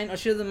doesn't mind or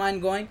she doesn't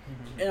mind going.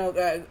 You know,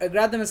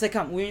 grab them and say,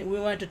 come, we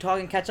want to talk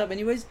and catch up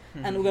anyways,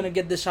 and we're gonna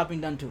get this shopping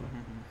done too.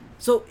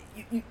 So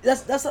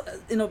that's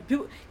you know,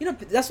 people, you know,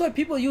 that's why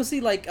people you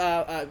see, like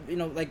you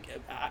know, like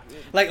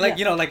yeah.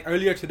 You know, like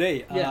earlier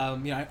today, Yeah.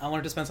 you know, I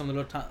wanted to spend some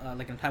little time,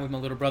 like, time with my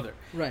little brother.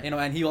 Right. You know,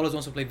 and he always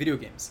wants to play video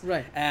games.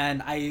 Right.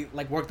 And I,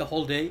 like, worked the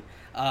whole day,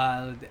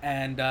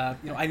 and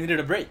you know, I needed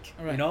a break.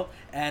 Right. You know,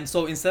 and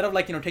so instead of,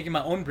 like, you know, taking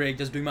my own break,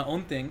 just doing my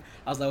own thing,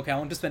 I was like, okay, I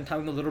want to spend time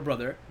with my little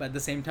brother, but at the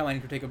same time I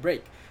need to take a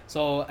break.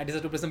 So I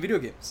decided to play some video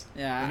games.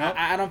 Yeah, you know?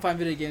 I don't find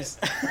video games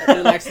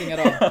relaxing at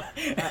all.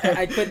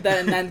 I quit that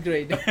in 9th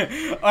grade.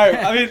 All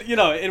right, I mean, you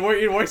know, it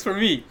works for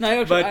me.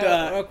 No, but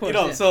of course, you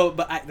know, yeah. so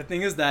the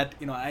thing is that,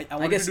 you know, I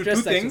wanted get to do two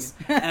stressed, things.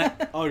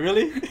 Oh,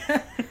 really?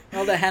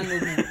 All the hand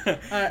movement.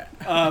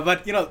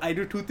 But, you know, I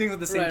do two things at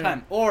the same Right, time.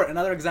 right. Or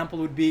another example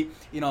would be,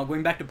 you know,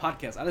 going back to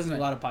podcasts. I listen to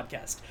a lot of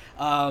podcasts.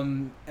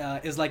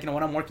 Is like, you know,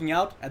 when I'm working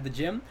out at the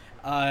gym,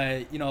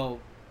 you know,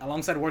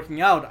 alongside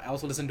working out, I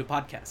also listen to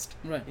podcasts.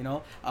 Right. You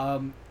know,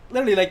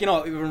 literally, like, you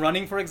know, even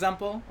running, for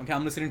example. Okay,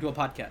 I'm listening to a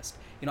podcast.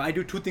 You know, I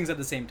do two things at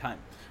the same time.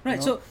 Right.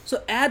 You know?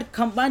 So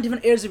combine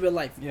different areas of your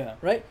life. Yeah.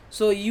 Right.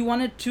 So you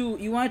wanted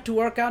to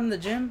work out in the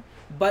gym,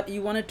 but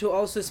you wanted to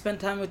also spend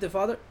time with your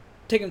father.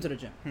 Take him to the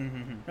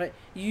gym. Right.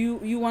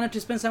 You wanted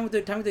to spend time with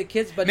your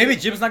kids, but maybe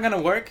gym's not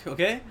gonna work.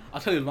 Okay, I'll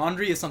tell you,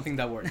 laundry is something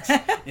that works.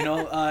 You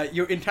know,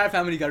 your entire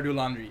family gotta do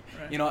laundry.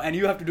 Right. You know, and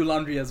you have to do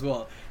laundry as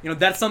well. You know,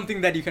 that's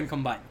something that you can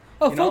combine.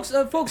 Oh, you know?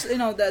 folks, you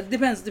know, that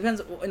depends.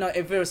 You know,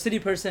 if you're a city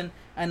person,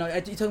 I know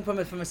you're talking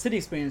from a city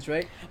experience,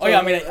 right? Oh, yeah,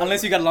 I mean,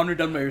 unless you got laundry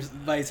done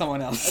by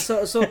someone else.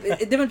 So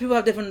different people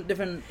have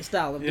different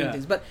style of doing Yeah.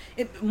 things. But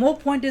more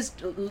point is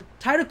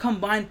try to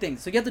combine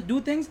things. So you have to do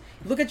things.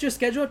 Look at your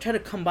schedule. Try to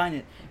combine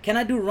it. Can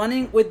I do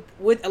running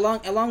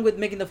along with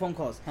making the phone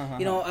calls?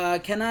 You know,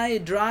 can I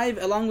drive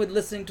along with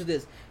listening to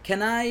this?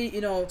 Can I,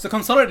 you know? So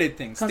consolidate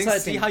things.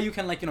 Consolidate See things. how you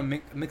can, like, you know,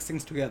 mix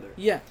things together.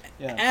 Yeah.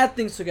 Yeah. Add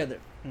things together.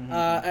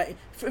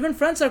 Even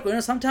friend circle. You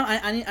know, sometimes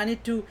I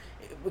need to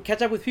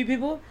catch up with few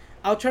people.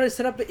 I'll try to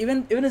set up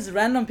even it's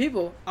random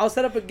people. I'll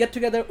set up a get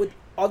together with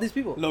all these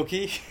people. Low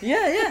key.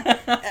 Yeah.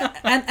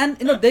 and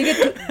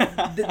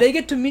they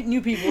get to meet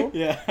new people.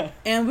 Yeah.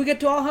 And we get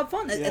to all have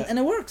fun, Yeah. and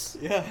it works.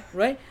 Yeah.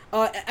 Right.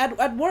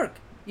 At work.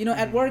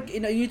 At work, you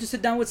need to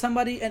sit down with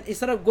somebody, and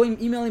instead of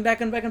emailing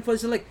back and forth,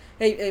 it's like,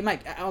 hey,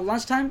 Mike, at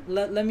lunchtime,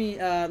 let me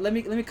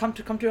come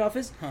to your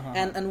office,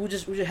 and we'll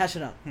just hash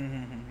it out.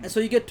 And so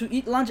you get to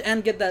eat lunch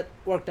and get that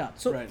worked out.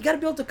 So Right. you got to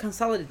be able to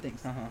consolidate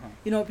things.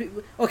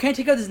 People, can I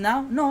take care of this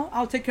now? No,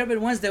 I'll take care of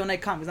it Wednesday when I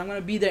come, because I'm gonna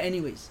be there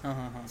anyways.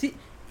 See,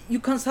 you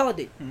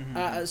consolidate.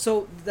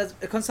 So that's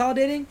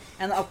consolidating,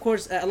 and of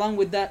course, along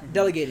with that,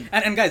 delegating.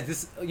 And guys,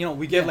 this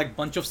we gave Yeah. like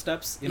bunch of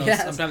steps.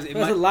 Yes, Sometimes it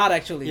was might. a lot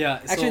actually. Yeah,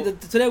 Actually,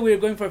 so- today we were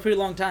going for a pretty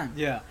long time.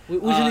 Yeah. We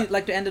usually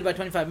like to end it by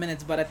 25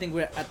 minutes, but I think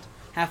we're at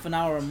half an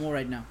hour or more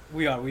right now.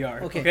 We are.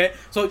 Okay.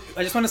 So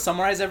I just want to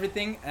summarize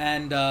everything,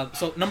 and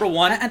so number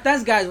one. And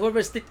thanks, guys,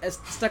 whoever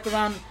stuck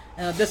around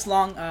this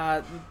long.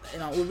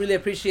 We really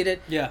appreciate it.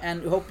 Yeah.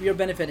 And we hope you're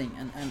benefiting.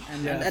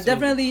 And Yeah,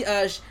 definitely,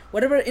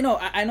 whatever I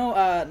know.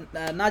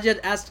 Najed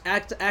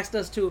asked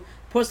us to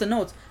post the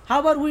notes. How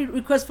about we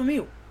request from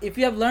you? If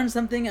you have learned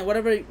something and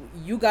whatever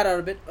you got out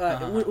of it,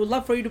 we'd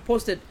love for you to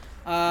post it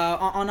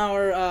on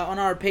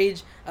our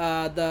page,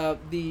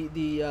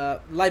 the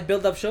live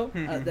build up show,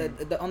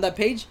 on that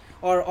page,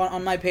 or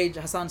on my page,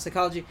 Hassan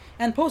Psychology,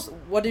 and post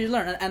what did you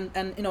learn,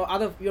 and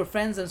other your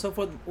friends and so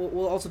forth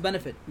will also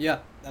benefit. Yeah,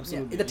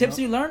 absolutely. The tips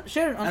you learned,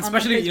 share it on, and on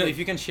especially Facebook. if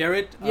you can share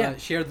it, Yeah.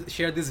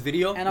 share this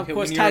video, And of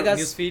course in tag your us.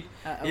 newsfeed.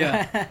 Uh,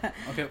 Yeah.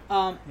 Okay.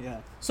 Yeah.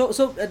 So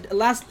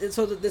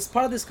this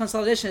part of this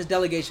consolidation is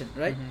delegation,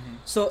 right?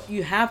 So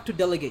you have to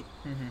delegate.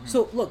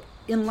 So look,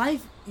 in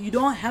life you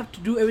don't have to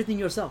do everything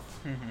yourself.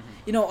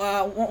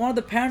 One of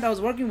the parent I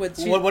was working with,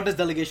 What does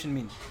delegation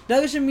mean?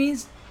 delegation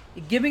means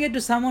giving it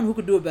to someone who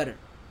could do it better.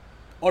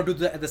 Or do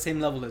that at the same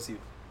level as you?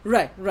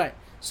 Right.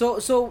 So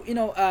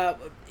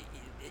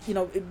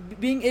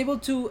being able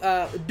to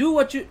do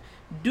what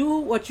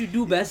you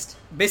do best.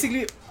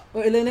 Basically, Go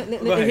ahead,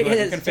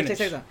 you can finish.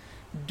 check that.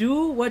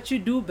 Do what you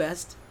do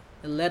best.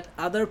 Let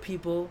other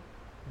people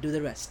do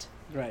the rest.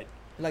 right.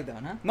 You like that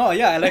one, huh? No,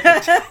 yeah, I like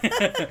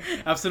it.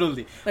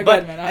 Absolutely. Like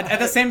But Batman, at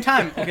the same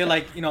time, okay,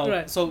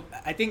 Right. so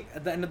I think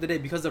at the end of the day,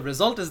 because the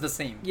result is the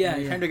same, Yeah,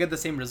 you're yeah. trying to get the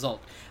same result,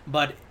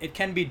 but it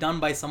can be done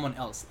by someone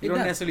else. It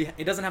does.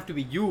 It doesn't have to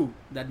be you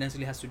that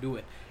necessarily has to do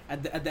it.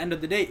 At the end of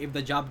the day, if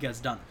the job gets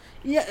done.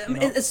 Yeah, You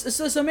know?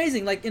 it's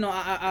amazing. Like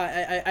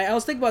I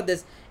always think about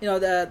this.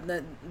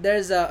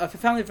 There's a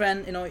family friend.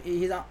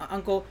 His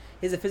uncle.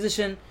 He's a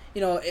physician.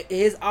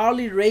 His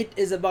hourly rate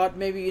is about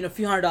maybe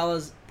few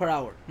 $100s per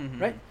hour,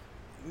 right?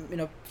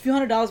 Few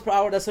 $100s per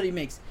hour. That's what he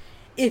makes.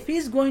 If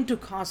he's going to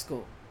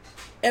Costco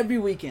every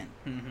weekend,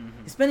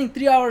 spending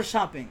 3 hours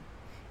shopping,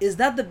 is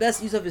that the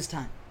best use of his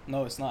time?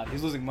 No, it's not.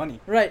 He's losing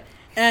money. Right.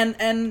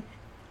 And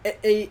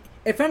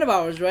a friend of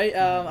ours, right?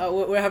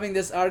 We're having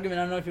this argument.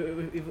 I don't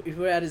know if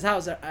we're at his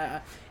house,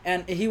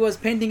 and he was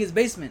painting his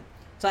basement.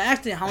 So I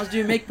asked him, "How much do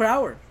you make per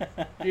hour?" Do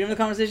you remember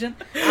the conversation?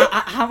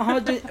 How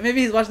much?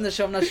 Maybe he's watching the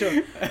show. I'm not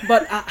sure.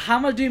 But how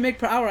much do you make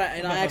per hour? I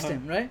asked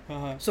him, right?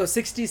 So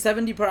 60,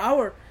 70 per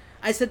hour.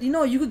 I said,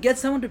 you could get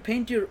someone to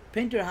paint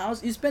your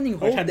house. You're spending Or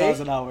whole $10 day.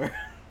 an hour.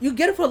 You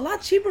get it for a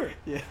lot cheaper.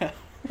 Yeah.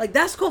 Like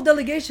that's called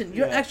delegation.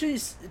 You're Yeah. actually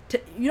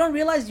you don't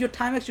realize your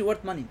time actually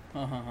worth money.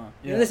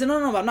 Yeah. They say no,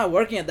 I'm not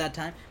working at that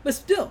time, but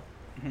still,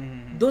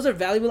 those are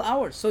valuable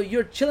hours. So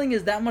your chilling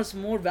is that much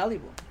more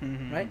valuable,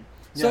 right?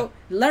 So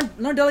learn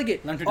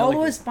delegate. Learn to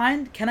Always delegate.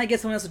 find, can I get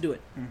someone else to do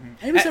it? And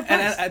you'll be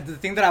surprised. And the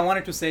thing that I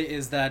wanted to say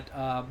is that,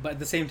 but at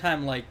the same time,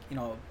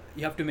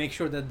 you have to make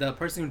sure that the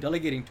person you're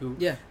delegating to,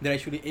 Yeah. they're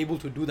actually able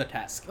to do the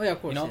task. Oh yeah,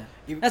 of course. Yeah.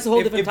 If, That's a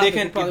whole different if they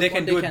topic. can, Probably if they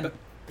can one do day it. can-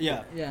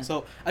 Yeah. Yeah.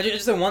 So I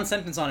just say one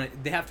sentence on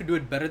it. They have to do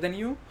it better than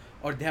you,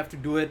 or they have to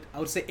do it. I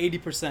would say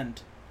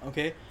 80%.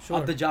 Okay. Sure.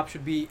 Of the job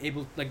should be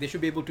able, they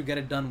should be able to get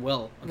it done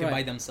well. Okay, Right.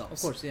 by themselves. Of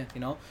course,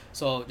 yeah.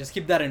 So just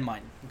keep that in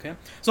mind. Okay.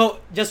 So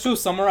just to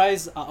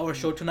summarize our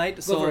show tonight.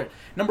 Go So for it.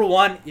 number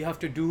one, you have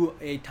to do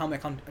a time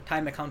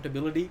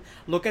accountability.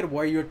 Look at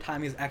where your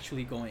time is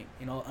actually going.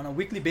 On a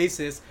weekly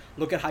basis,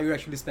 look at how you're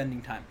actually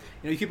spending time.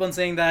 You keep on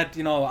saying that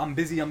I'm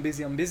busy.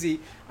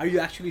 Are you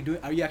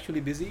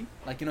actually busy?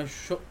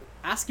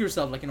 Ask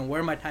yourself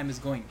where my time is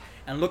going,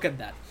 and look at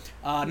that.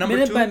 Number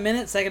minute two, by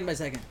minute, second by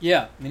second.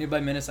 yeah, minute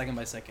by minute, second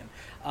by second.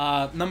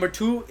 Number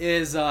two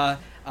is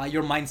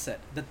your mindset.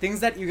 The things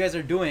that you guys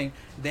are doing,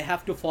 they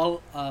have to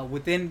fall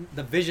within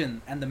the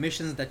vision and the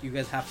missions that you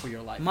guys have for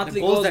your life.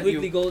 Monthly The goals, that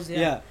weekly goals,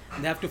 yeah.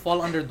 they have to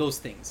fall under those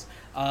things.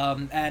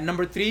 And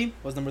number three,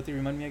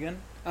 remind me again?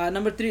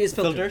 Number 3 is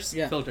filters.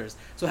 Yeah. Filters.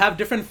 So have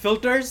different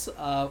filters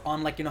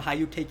on how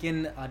you take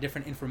in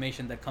different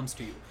information that comes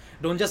to you.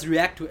 Don't just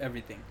react to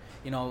everything.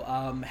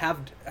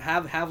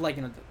 Have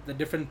the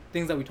different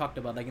things that we talked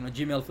about,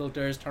 Gmail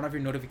filters, turn off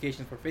your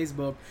notifications for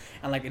Facebook,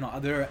 and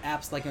other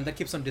apps that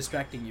keeps on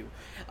distracting you.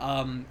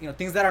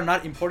 Things that are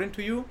not important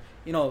to you,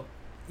 you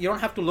don't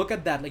have to look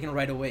at that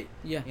right away.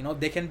 Yeah.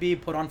 They can be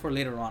put on for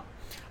later on.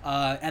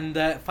 And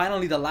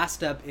finally, the last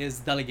step is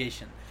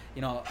delegation.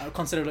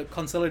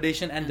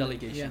 consolidation and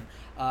delegation.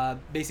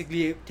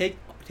 Basically, take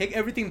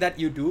everything that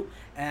you do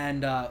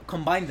and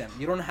combine them.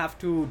 You don't have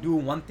to do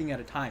one thing at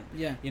a time.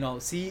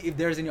 See if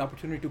there's any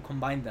opportunity to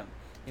combine them.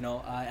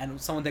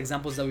 And some of the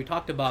examples that we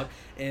talked about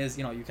is,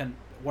 you can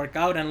work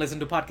out and listen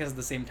to podcasts at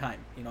the same time.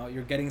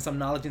 You're getting some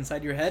knowledge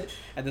inside your head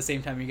at the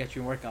same time you get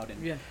your workout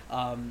in.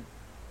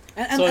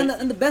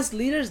 And the best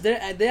leaders,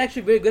 they're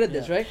actually very good at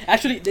this, right?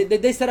 Actually,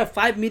 they set up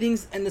 5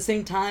 meetings in the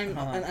same time,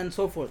 and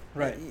so forth.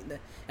 Right.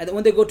 And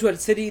when they go to a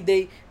city,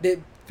 they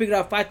figure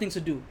out 5 things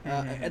to do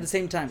at the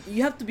same time.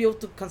 You have to be able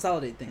to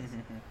consolidate things.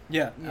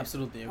 Yeah,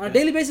 absolutely. On a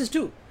daily basis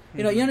too.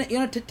 You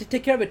know, to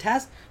take care of a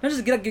task. Not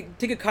just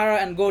take a car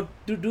out and go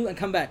do and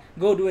come back.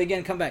 Go do it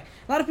again, come back.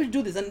 A lot of people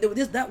do this, and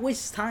that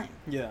wastes time.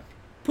 Yeah.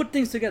 Put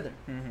things together.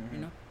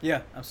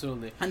 Yeah,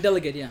 absolutely. And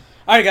delegate.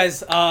 All right,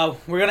 guys.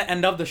 We're gonna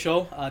end up the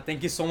show.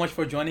 Thank you so much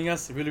for joining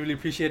us. Really, really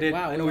appreciate it.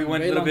 Wow, I know we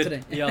went a little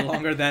bit today.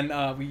 longer than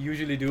we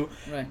usually do.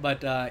 Right.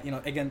 But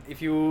again,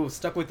 if you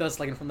stuck with us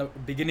like from the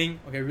beginning,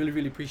 really,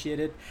 really appreciate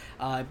it.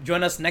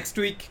 Join us next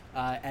week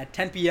at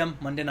 10 p.m.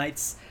 Monday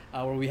nights,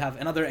 where we have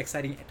another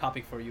exciting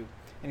topic for you.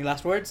 Any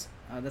last words?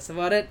 That's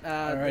about it.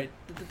 All right.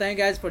 Thank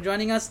you guys for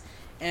joining us,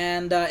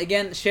 and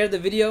again, share the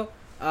video.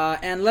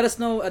 And let us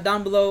know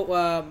down below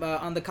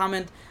on the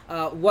comment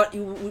what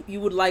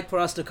you would like for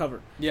us to cover.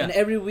 Yeah. And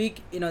every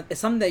week, it's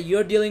something that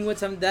you're dealing with,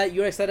 something that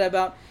you're excited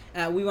about.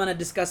 We want to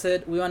discuss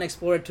it. We want to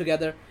explore it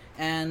together.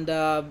 And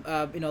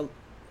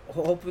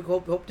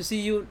hope to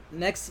see you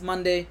next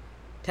Monday,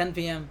 10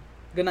 p.m.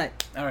 Good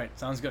night. All right.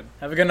 Sounds good.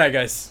 Have a good night,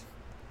 guys.